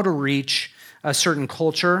how to reach a certain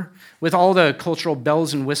culture with all the cultural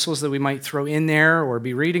bells and whistles that we might throw in there or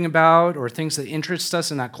be reading about or things that interest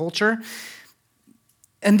us in that culture.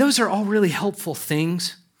 And those are all really helpful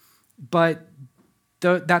things, but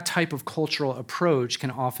that type of cultural approach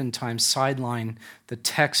can oftentimes sideline the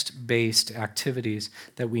text-based activities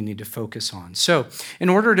that we need to focus on. So in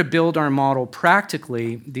order to build our model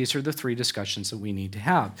practically, these are the 3 discussions that we need to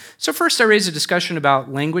have. So first, I raise a discussion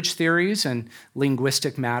about language theories and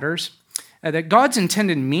linguistic matters. That God's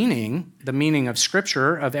intended meaning, the meaning of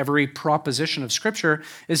Scripture, of every proposition of Scripture,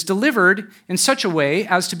 is delivered in such a way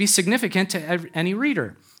as to be significant to any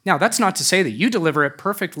reader. Now, that's not to say that you deliver it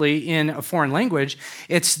perfectly in a foreign language.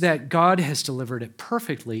 It's that God has delivered it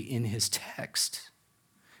perfectly in his text.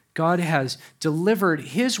 God has delivered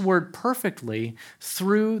his word perfectly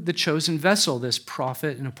through the chosen vessel, this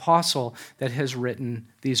prophet and apostle that has written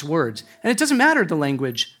these words. And it doesn't matter the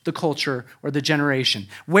language, the culture, or the generation.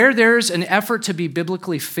 Where there's an effort to be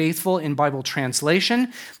biblically faithful in Bible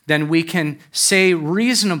translation, then we can say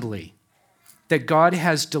reasonably that God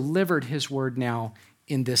has delivered his word now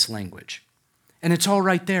in this language. And it's all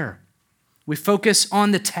right there. We focus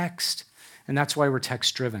on the text, and that's why we're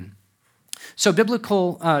text-driven. So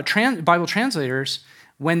biblical Bible translators,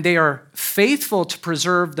 when they are faithful to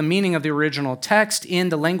preserve the meaning of the original text in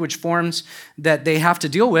the language forms that they have to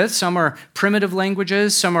deal with, some are primitive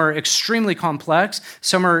languages, some are extremely complex,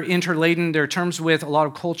 some are interladen their terms with a lot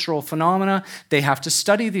of cultural phenomena. They have to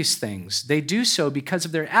study these things. They do so because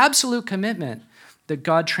of their absolute commitment that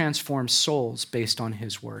God transforms souls based on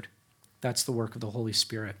his word. That's the work of the Holy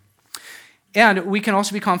Spirit. And we can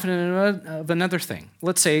also be confident of another thing.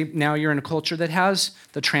 Let's say now you're in a culture that has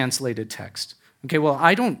the translated text. Okay, well,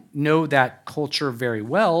 I don't know that culture very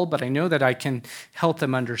well, but I know that I can help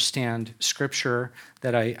them understand Scripture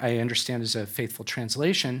that I understand as a faithful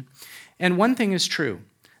translation. And one thing is true.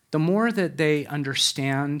 The more that they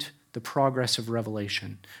understand the progress of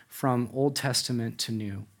Revelation from Old Testament to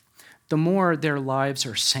New, the more their lives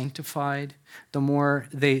are sanctified, the more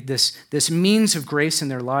this means of grace in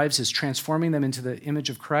their lives is transforming them into the image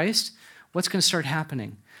of Christ, what's going to start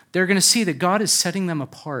happening? They're going to see that God is setting them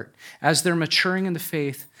apart. As they're maturing in the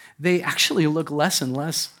faith, they actually look less and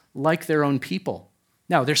less like their own people.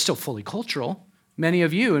 Now, they're still fully cultural. Many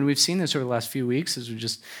of you, and we've seen this over the last few weeks as we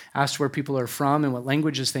just asked where people are from and what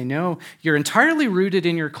languages they know, you're entirely rooted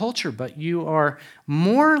in your culture, but you are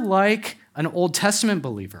more like an Old Testament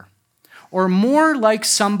believer, or more like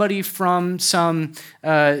somebody from some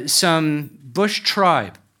bush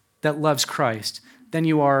tribe that loves Christ than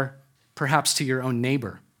you are perhaps to your own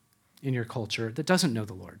neighbor in your culture that doesn't know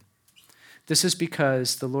the Lord. This is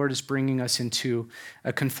because the Lord is bringing us into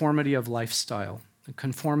a conformity of lifestyle, a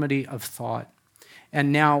conformity of thought,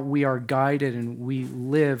 and now we are guided and we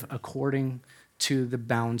live according to the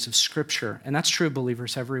bounds of Scripture, and that's true of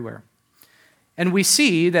believers everywhere. And we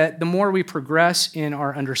see that the more we progress in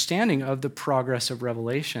our understanding of the progress of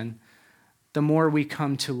Revelation, the more we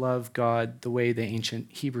come to love God the way the ancient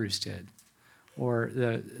Hebrews did, or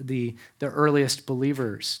the earliest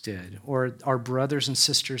believers did, or our brothers and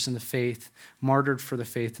sisters in the faith martyred for the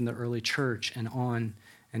faith in the early church, and on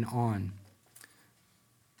and on.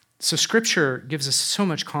 So Scripture gives us so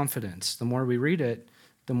much confidence. The more we read it,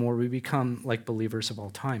 the more we become like believers of all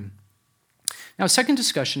time. Now, second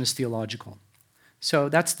discussion is theological. So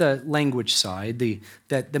that's the language side,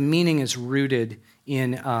 that the meaning is rooted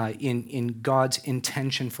in God's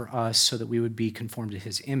intention for us so that we would be conformed to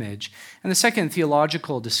his image. And the second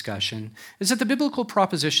theological discussion is that the biblical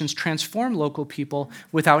propositions transform local people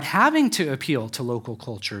without having to appeal to local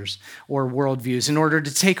cultures or worldviews in order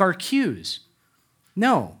to take our cues.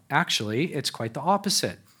 No, actually, it's quite the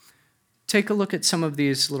opposite. Take a look at some of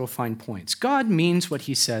these little fine points. God means what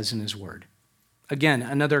he says in his word. Again,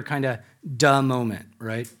 another kind of duh moment,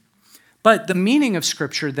 right? But the meaning of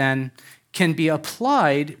Scripture then can be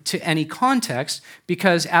applied to any context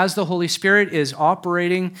because as the Holy Spirit is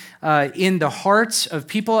operating in the hearts of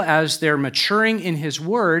people as they're maturing in his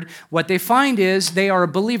word, what they find is they are a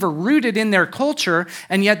believer rooted in their culture,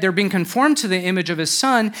 and yet they're being conformed to the image of his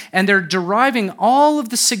Son, and they're deriving all of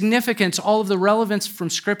the significance, all of the relevance from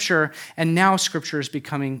Scripture, and now Scripture is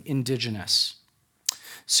becoming indigenous.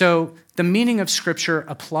 So the meaning of Scripture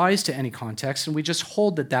applies to any context, and we just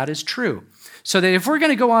hold that that is true. So that if we're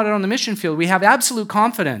going to go out on the mission field, we have absolute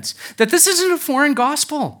confidence that this isn't a foreign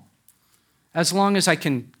gospel. As long as I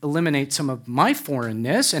can eliminate some of my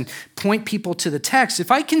foreignness and point people to the text,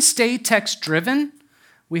 if I can stay text-driven,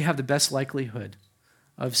 we have the best likelihood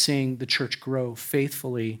of seeing the church grow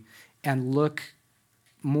faithfully and look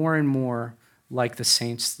more and more like the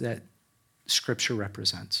saints that Scripture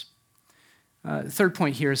represents. The third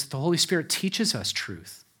point here is that the Holy Spirit teaches us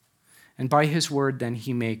truth. And by his word, then,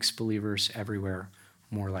 he makes believers everywhere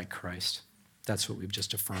more like Christ. That's what we've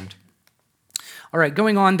just affirmed. All right,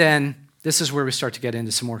 going on then, this is where we start to get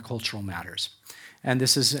into some more cultural matters. And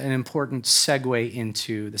this is an important segue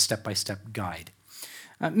into the step-by-step guide.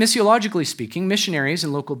 Missiologically speaking, missionaries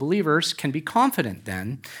and local believers can be confident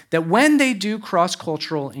then that when they do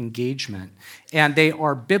cross-cultural engagement and they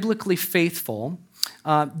are biblically faithful,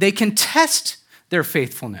 they can test their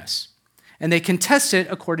faithfulness. And they can test it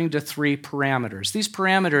according to 3 parameters. These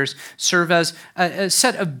parameters serve as a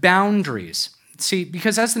set of boundaries. See,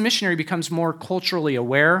 because as the missionary becomes more culturally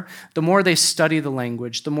aware, the more they study the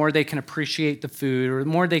language, the more they can appreciate the food, or the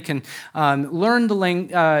more they can learn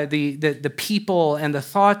the people and the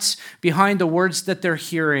thoughts behind the words that they're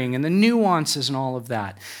hearing and the nuances and all of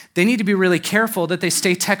that. They need to be really careful that they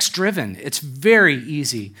stay text-driven. It's very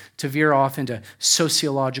easy to veer off into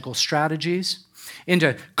sociological strategies,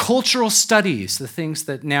 into cultural studies, the things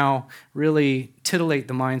that now really titillate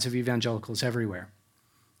the minds of evangelicals everywhere.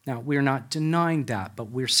 Now, we're not denying that, but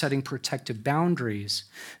we're setting protective boundaries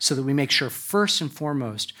so that we make sure, first and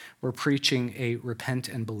foremost, we're preaching a repent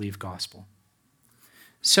and believe gospel.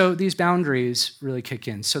 So these boundaries really kick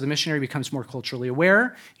in. So the missionary becomes more culturally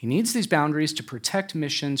aware. He needs these boundaries to protect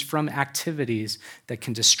missions from activities that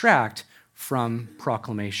can distract from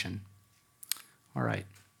proclamation. All right,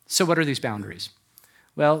 so what are these boundaries?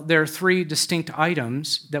 Well, there are 3 distinct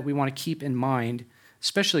items that we want to keep in mind,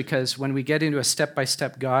 especially because when we get into a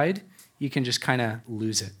step-by-step guide, you can just kind of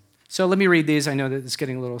lose it. So let me read these. I know that it's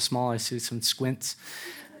getting a little small. I see some squints.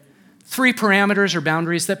 3 parameters or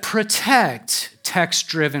boundaries that protect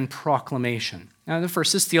text-driven proclamation. Now, the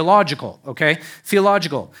first is theological, okay?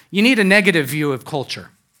 Theological. You need a negative view of culture.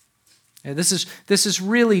 This is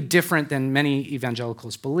really different than many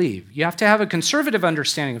evangelicals believe. You have to have a conservative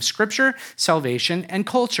understanding of Scripture, salvation, and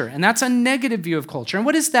culture. And that's a negative view of culture. And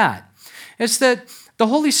what is that? It's that the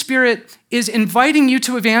Holy Spirit is inviting you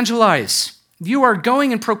to evangelize. You are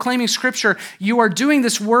going and proclaiming Scripture. You are doing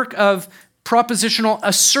this work of propositional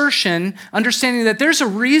assertion, understanding that there's a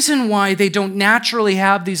reason why they don't naturally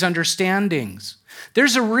have these understandings.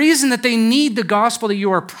 There's a reason that they need the gospel that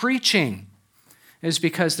you are preaching. It is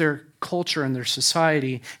because their culture and their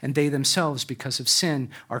society and they themselves, because of sin,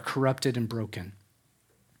 are corrupted and broken.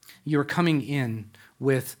 You are coming in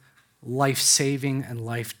with life-saving and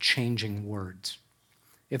life-changing words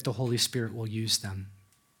if the Holy Spirit will use them.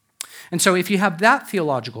 And so if you have that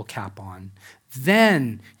theological cap on,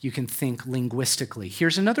 then you can think linguistically.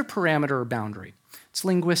 Here's another parameter or boundary. It's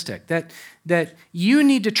linguistic, that you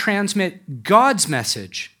need to transmit God's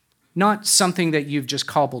message, not something that you've just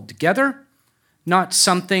cobbled together, not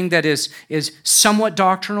something that is somewhat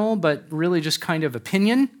doctrinal, but really just kind of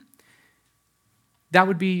opinion. That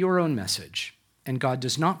would be your own message. And God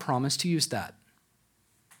does not promise to use that.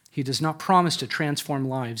 He does not promise to transform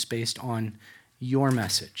lives based on your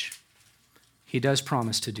message. He does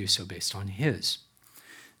promise to do so based on his.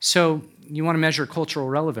 So you want to measure cultural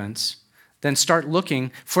relevance, then start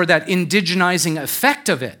looking for that indigenizing effect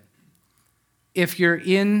of it. If you're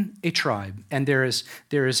in a tribe and there is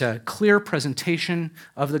a clear presentation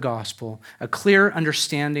of the gospel, a clear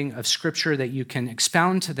understanding of Scripture that you can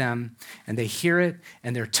expound to them, and they hear it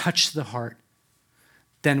and they're touched to the heart,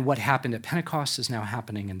 then what happened at Pentecost is now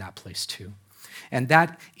happening in that place too. And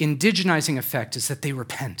that indigenizing effect is that they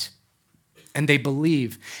repent and they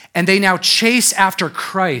believe and they now chase after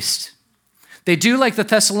Christ. They do like the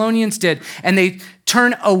Thessalonians did, and they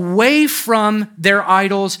turn away from their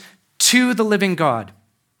idols to the living God.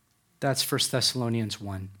 That's 1 Thessalonians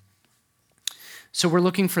 1. So we're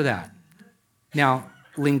looking for that. Now,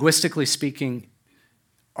 linguistically speaking,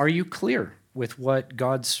 are you clear with what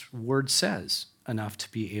God's word says enough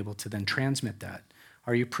to be able to then transmit that?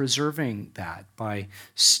 Are you preserving that by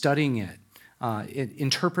studying it,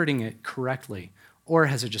 interpreting it correctly, or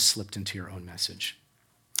has it just slipped into your own message?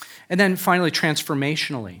 And then finally,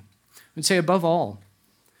 transformationally, I would say above all,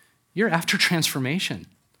 you're after transformation.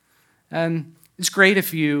 It's great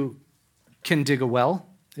if you can dig a well.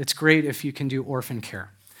 It's great if you can do orphan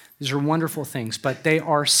care. These are wonderful things, but they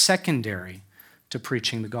are secondary to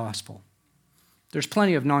preaching the gospel. There's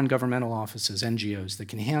plenty of non-governmental offices, NGOs, that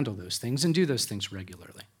can handle those things and do those things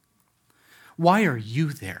regularly. Why are you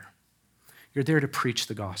there? You're there to preach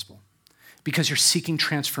the gospel because you're seeking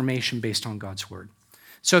transformation based on God's word.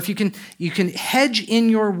 So if you can hedge in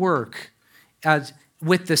your work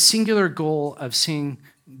with the singular goal of seeing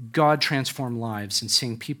God transform lives and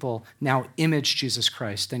seeing people now image Jesus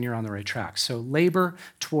Christ, then you're on the right track. So labor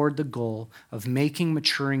toward the goal of making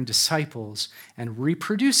maturing disciples and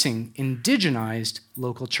reproducing indigenized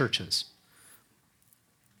local churches.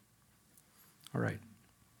 All right.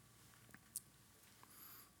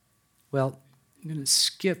 Well, I'm going to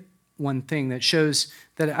skip one thing that shows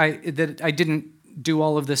that I didn't do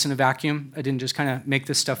all of this in a vacuum. I didn't just kind of make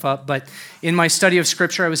this stuff up. But in my study of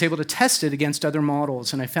Scripture, I was able to test it against other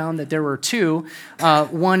models. And I found that there were two,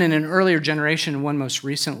 one in an earlier generation and one most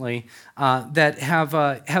recently, that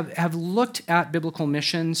have looked at biblical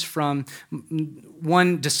missions from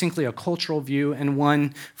one distinctly a cultural view and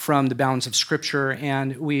one from the bounds of Scripture.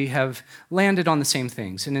 And we have landed on the same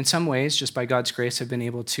things. And in some ways, just by God's grace, I've been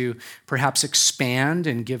able to perhaps expand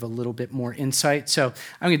and give a little bit more insight. So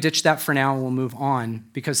I'm going to ditch that for now and we'll move on,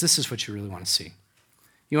 because this is what you really want to see.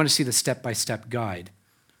 You want to see the step-by-step guide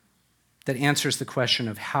that answers the question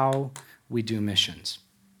of how we do missions.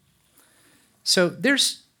 So there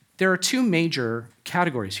are two major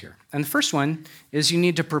categories here. And the first one is you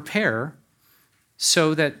need to prepare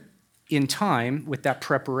so that in time, with that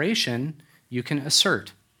preparation, you can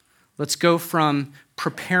assert. Let's go from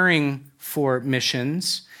preparing for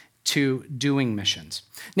missions to doing missions.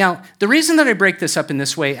 Now, the reason that I break this up in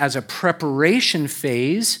this way as a preparation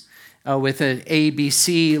phase with an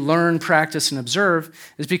ABC, learn, practice, and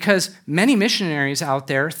observe, is because many missionaries out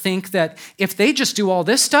there think that if they just do all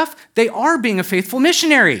this stuff, they are being a faithful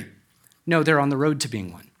missionary. No, they're on the road to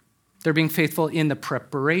being one. They're being faithful in the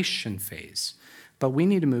preparation phase. But we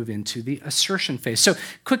need to move into the assertion phase. So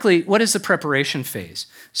quickly, what is the preparation phase?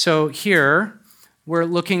 So here, we're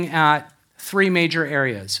looking at three major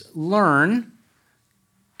areas. Learn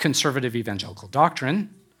conservative evangelical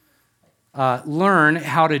doctrine. Learn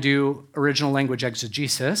how to do original language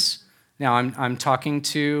exegesis. Now, I'm talking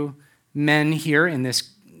to men here in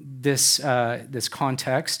this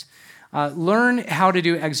context. Learn how to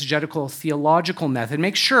do exegetical theological method.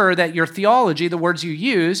 Make sure that your theology, the words you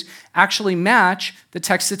use, actually match the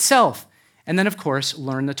text itself. And then, of course,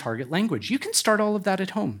 learn the target language. You can start all of that at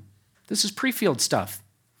home. This is pre-field stuff.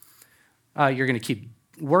 You're going to keep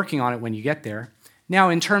working on it when you get there. Now,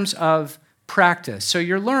 in terms of practice, so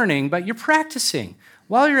you're learning, but you're practicing.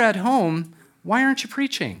 While you're at home, why aren't you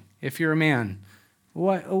preaching if you're a man?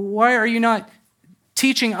 Why are you not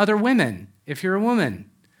teaching other women if you're a woman?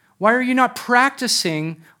 Why are you not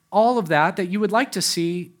practicing all of that you would like to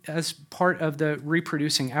see as part of the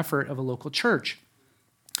reproducing effort of a local church?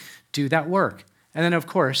 Do that work. And then, of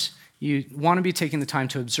course, you want to be taking the time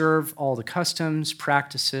to observe all the customs,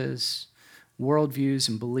 practices, worldviews,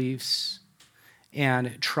 and beliefs,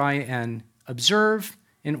 and try and observe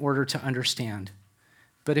in order to understand.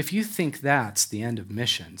 But if you think that's the end of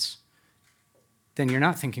missions, then you're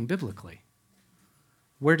not thinking biblically.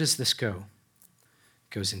 Where does this go?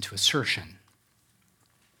 It goes into assertion.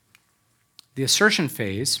 The assertion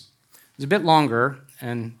phase is a bit longer,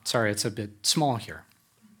 and sorry, it's a bit small here.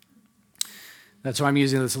 That's why I'm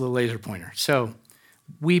using this little laser pointer. So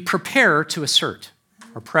we prepare to assert.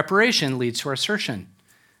 Our preparation leads to our assertion.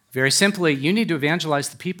 Very simply, you need to evangelize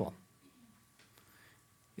the people.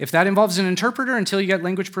 If that involves an interpreter until you get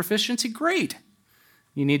language proficiency, great.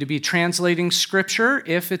 You need to be translating Scripture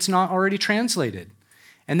if it's not already translated.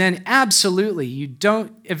 And then absolutely, you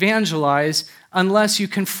don't evangelize unless you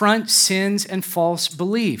confront sins and false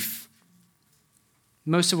belief.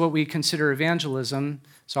 Most of what we consider evangelism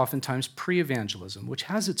is oftentimes pre-evangelism, which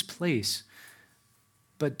has its place,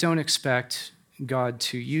 but don't expect God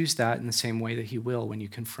to use that in the same way that he will when you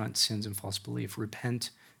confront sins and false belief. Repent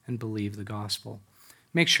and believe the gospel.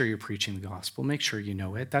 Make sure you're preaching the gospel. Make sure you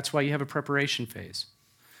know it. That's why you have a preparation phase.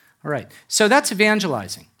 All right, so that's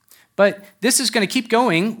evangelizing. But this is going to keep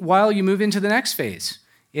going while you move into the next phase.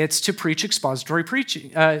 It's to preach expository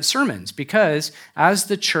sermons, because as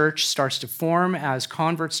the church starts to form, as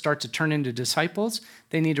converts start to turn into disciples,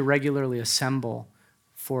 they need to regularly assemble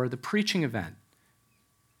for the preaching event.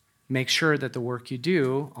 Make sure that the work you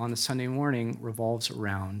do on the Sunday morning revolves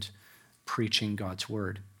around preaching God's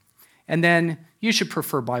word. And then you should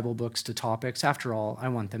prefer Bible books to topics. After all, I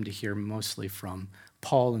want them to hear mostly from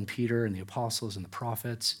Paul and Peter and the apostles and the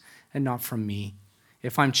prophets, and not from me.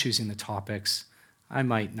 If I'm choosing the topics, I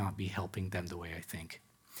might not be helping them the way I think.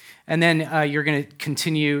 And then you're going to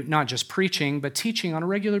continue not just preaching, but teaching on a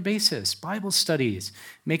regular basis, Bible studies,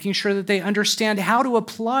 making sure that they understand how to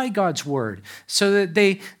apply God's word so that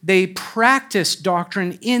they practice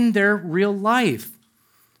doctrine in their real life.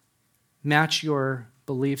 Match your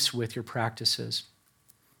beliefs with your practices.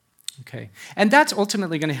 Okay. And that's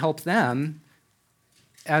ultimately going to help them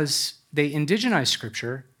as they indigenize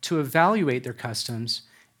Scripture to evaluate their customs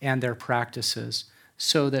and their practices,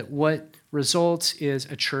 so that what results is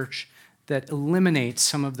a church that eliminates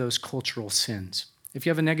some of those cultural sins. If you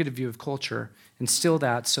have a negative view of culture, instill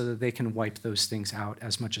that so that they can wipe those things out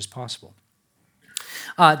as much as possible.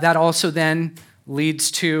 That also then leads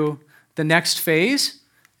to the next phase,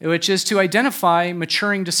 which is to identify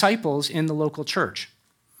maturing disciples in the local church.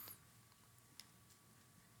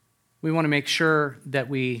 We want to make sure that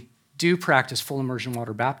we do practice full immersion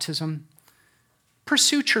water baptism.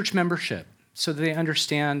 Pursue church membership so that they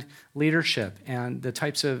understand leadership and the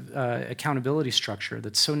types of accountability structure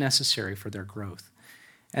that's so necessary for their growth.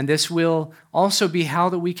 And this will also be how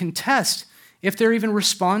that we can test if they're even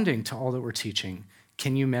responding to all that we're teaching.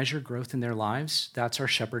 Can you measure growth in their lives? That's our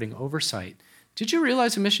shepherding oversight. Did you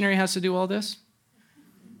realize a missionary has to do all this?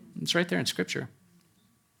 It's right there in Scripture.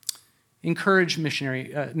 Encourage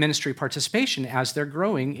missionary ministry participation as they're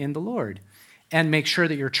growing in the Lord, and make sure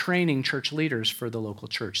that you're training church leaders for the local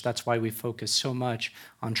church. That's why we focus so much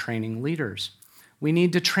on training leaders. We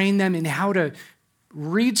need to train them in how to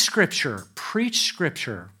read Scripture, preach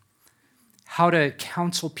Scripture, how to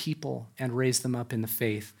counsel people and raise them up in the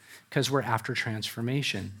faith, because we're after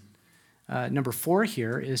transformation. Number 4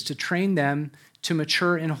 here is to train them to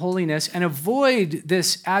mature in holiness and avoid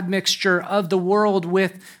this admixture of the world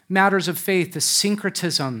with matters of faith, the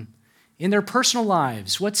syncretism in their personal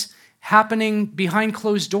lives. What's happening behind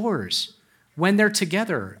closed doors when they're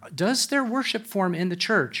together? Does their worship form in the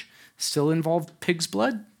church still involve pig's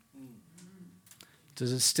blood?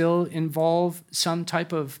 Does it still involve some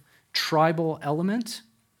type of tribal element?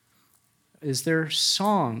 Is there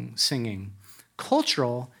song singing?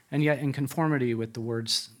 Cultural, and yet in conformity with the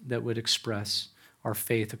words that would express our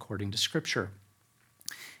faith according to Scripture.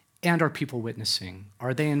 And are people witnessing?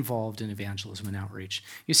 Are they involved in evangelism and outreach?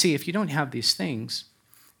 You see, if you don't have these things,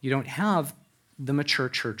 you don't have the mature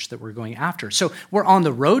church that we're going after. So we're on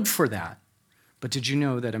the road for that. But did you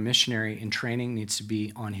know that a missionary in training needs to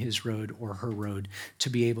be on his road or her road to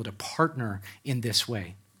be able to partner in this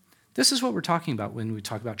way? This is what we're talking about when we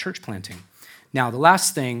talk about church planting. Now, the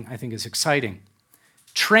last thing I think is exciting.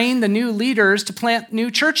 Train the new leaders to plant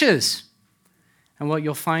new churches. And what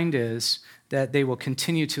you'll find is that they will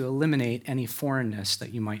continue to eliminate any foreignness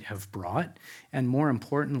that you might have brought. And more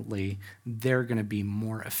importantly, they're going to be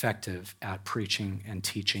more effective at preaching and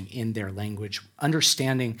teaching in their language,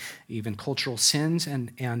 understanding even cultural sins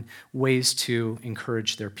and ways to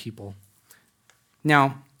encourage their people.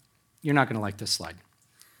 Now, you're not going to like this slide.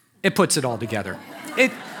 It puts it all together.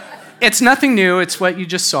 It's nothing new. It's what you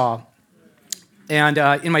just saw. And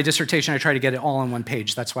in my dissertation, I try to get it all on one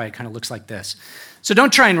page. That's why it kind of looks like this. So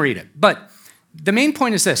don't try and read it. But the main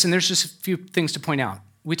point is this, and there's just a few things to point out.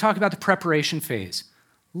 We talk about the preparation phase.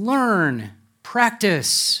 Learn,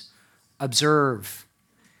 practice, observe.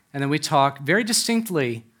 And then we talk very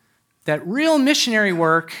distinctly that real missionary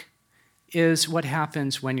work is what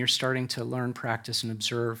happens when you're starting to learn, practice, and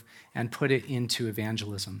observe and put it into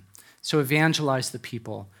evangelism. So evangelize the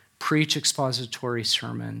people, preach expository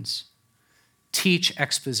sermons, teach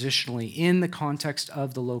expositionally in the context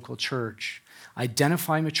of the local church,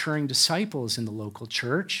 identify maturing disciples in the local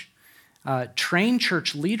church, train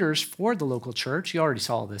church leaders for the local church. You already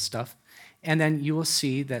saw all this stuff. And then you will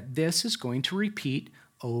see that this is going to repeat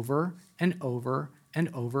over and over and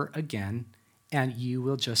over again, and you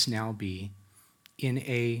will just now be in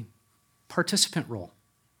a participant role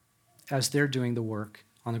as they're doing the work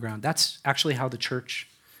on the ground. That's actually how the church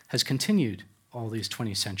has continued all these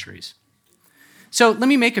 20 centuries. So let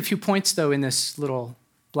me make a few points, though, in this little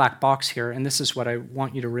black box here, and this is what I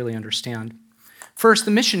want you to really understand. First,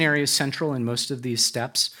 the missionary is central in most of these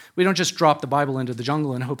steps. We don't just drop the Bible into the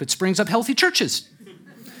jungle and hope it springs up healthy churches.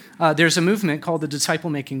 There's a movement called the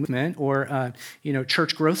disciple-making movement, or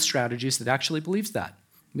church growth strategies, that actually believes that,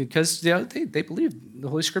 because they believe the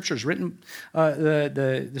Holy Scripture is written.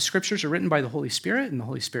 The Scriptures are written by the Holy Spirit, and the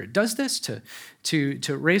Holy Spirit does this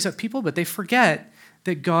to raise up people. But they forget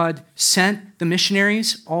that God sent the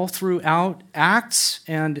missionaries all throughout Acts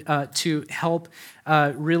and to help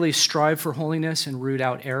really strive for holiness and root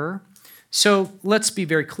out error. So let's be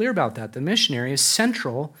very clear about that. The missionary is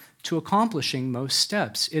central to accomplishing most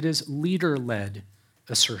steps. It is leader-led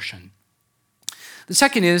assertion. The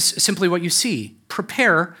second is simply what you see.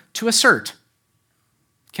 Prepare to assert.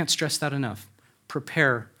 Can't stress that enough.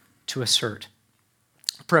 Prepare to assert.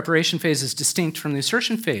 The preparation phase is distinct from the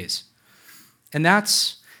assertion phase. And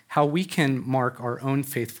that's how we can mark our own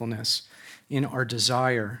faithfulness in our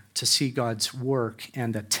desire to see God's work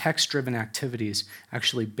and the text-driven activities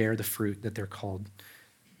actually bear the fruit that they're called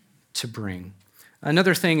to bring.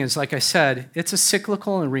 Another thing is, like I said, it's a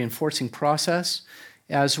cyclical and reinforcing process.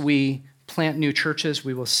 As we plant new churches,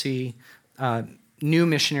 we will see new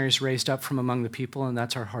missionaries raised up from among the people, and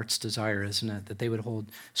that's our heart's desire, isn't it? That they would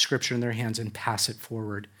hold Scripture in their hands and pass it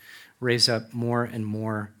forward, raise up more and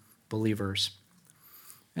more believers.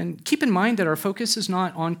 And keep in mind that our focus is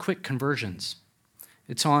not on quick conversions.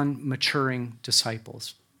 It's on maturing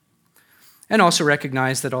disciples. And also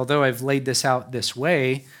recognize that although I've laid this out this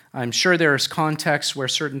way, I'm sure there's contexts where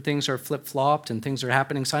certain things are flip-flopped and things are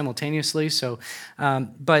happening simultaneously.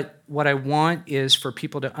 But what I want is for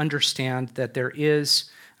people to understand that there is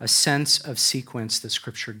a sense of sequence that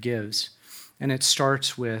Scripture gives. And it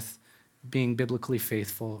starts with being biblically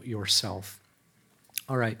faithful yourself.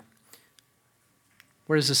 All right.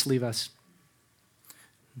 Where does this leave us?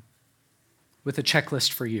 With a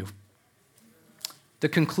checklist for you. The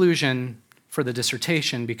conclusion for the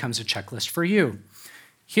dissertation becomes a checklist for you.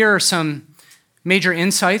 Here are some major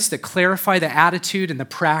insights that clarify the attitude and the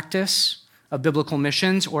practice of biblical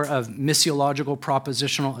missions or of missiological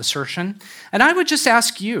propositional assertion. And I would just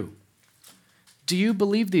ask you, do you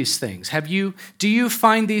believe these things? Do you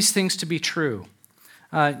find these things to be true?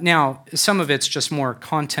 Now, some of it's just more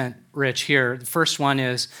content-rich here. The first one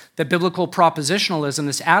is that biblical propositionalism,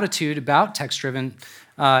 this attitude about text-driven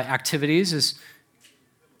activities, is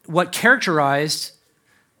what characterized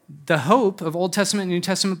the hope of Old Testament and New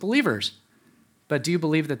Testament believers. But do you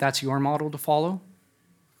believe that that's your model to follow?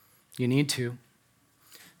 You need to.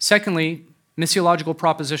 Secondly, missiological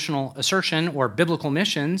propositional assertion, or biblical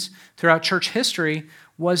missions, throughout church history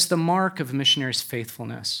was the mark of a missionary's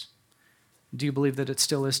faithfulness. Do you believe that it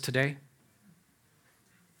still is today?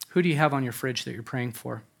 Who do you have on your fridge that you're praying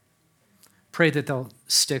for? Pray that they'll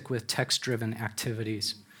stick with text-driven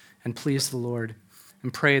activities and please the Lord,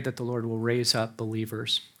 and pray that the Lord will raise up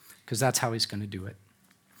believers, because that's how he's going to do it.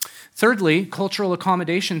 Thirdly, cultural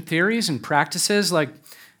accommodation theories and practices like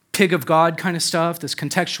pig of God kind of stuff, this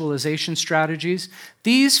contextualization strategies,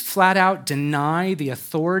 these flat out deny the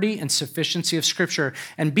authority and sufficiency of Scripture.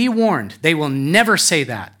 And be warned, they will never say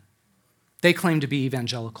that. They claim to be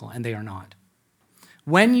evangelical, and they are not.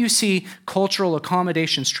 When you see cultural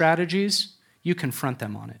accommodation strategies, you confront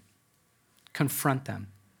them on it. Confront them.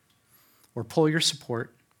 Or pull your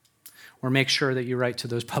support, or make sure that you write to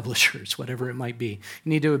those publishers, whatever it might be. You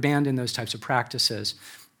need to abandon those types of practices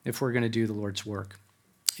if we're going to do the Lord's work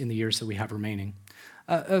in the years that we have remaining.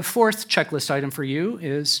 A fourth checklist item for you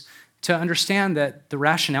is to understand that the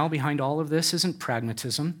rationale behind all of this isn't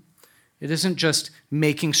pragmatism. It isn't just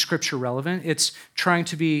making Scripture relevant. It's trying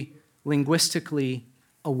to be linguistically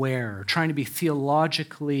aware, trying to be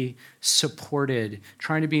theologically supported,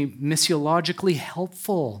 trying to be missiologically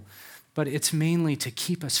helpful. But it's mainly to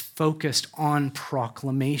keep us focused on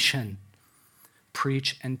proclamation.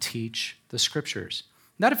 Preach and teach the Scriptures.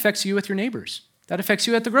 That affects you with your neighbors. That affects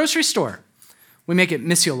you at the grocery store. We make it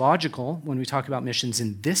missiological when we talk about missions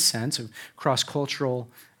in this sense of cross-cultural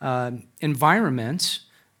environments.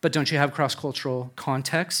 But don't you have cross-cultural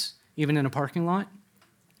contexts, even in a parking lot,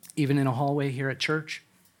 even in a hallway here at church?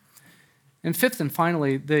 And fifth and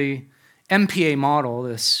finally, the MPA model,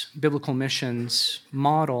 this biblical missions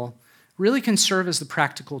model, really can serve as the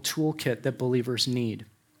practical toolkit that believers need.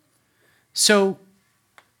 So,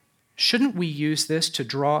 shouldn't we use this to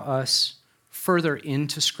draw us further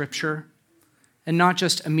into Scripture and not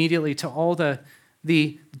just immediately to all the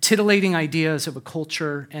titillating ideas of a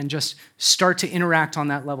culture and just start to interact on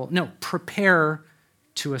that level? No, prepare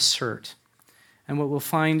to assert. And what we'll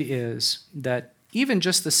find is that even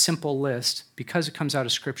just the simple list, because it comes out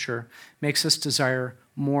of Scripture, makes us desire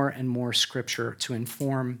more and more Scripture to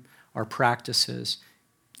inform our practices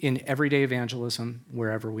in everyday evangelism,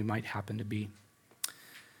 wherever we might happen to be.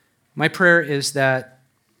 My prayer is that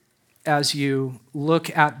as you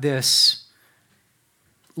look at this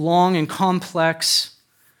long and complex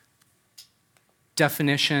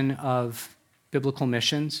definition of biblical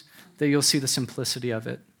missions, that you'll see the simplicity of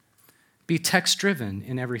it. Be text-driven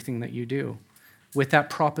in everything that you do, with that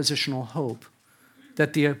propositional hope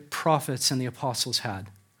that the prophets and the apostles had,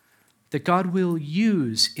 that God will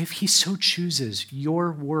use, if he so chooses,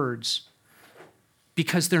 your words,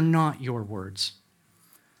 because they're not your words.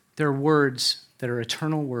 They're words that are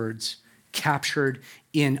eternal words, captured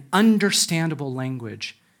in understandable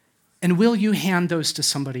language. And will you hand those to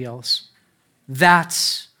somebody else?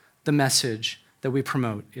 That's the message that we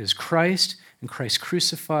promote, is Christ and Christ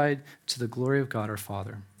crucified to the glory of God our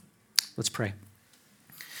Father. Let's pray.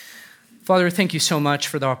 Father, thank you so much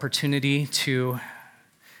for the opportunity to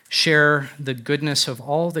share the goodness of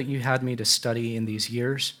all that you had me to study in these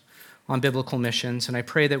years on biblical missions. And I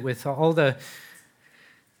pray that with all the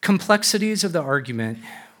complexities of the argument,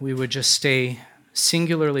 we would just stay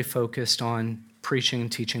singularly focused on preaching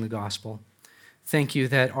and teaching the gospel. Thank you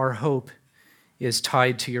that our hope is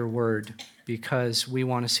tied to your word, because we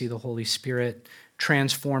want to see the Holy Spirit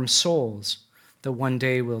transform souls that one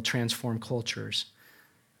day will transform cultures.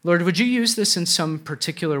 Lord, would you use this in some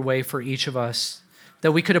particular way for each of us,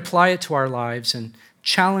 that we could apply it to our lives and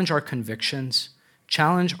challenge our convictions,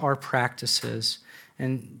 challenge our practices,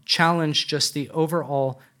 and challenge just the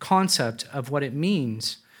overall concept of what it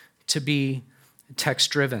means to be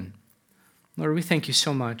text-driven. Lord, we thank you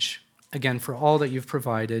so much, again, for all that you've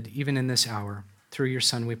provided, even in this hour. Through your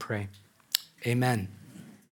Son we pray. Amen.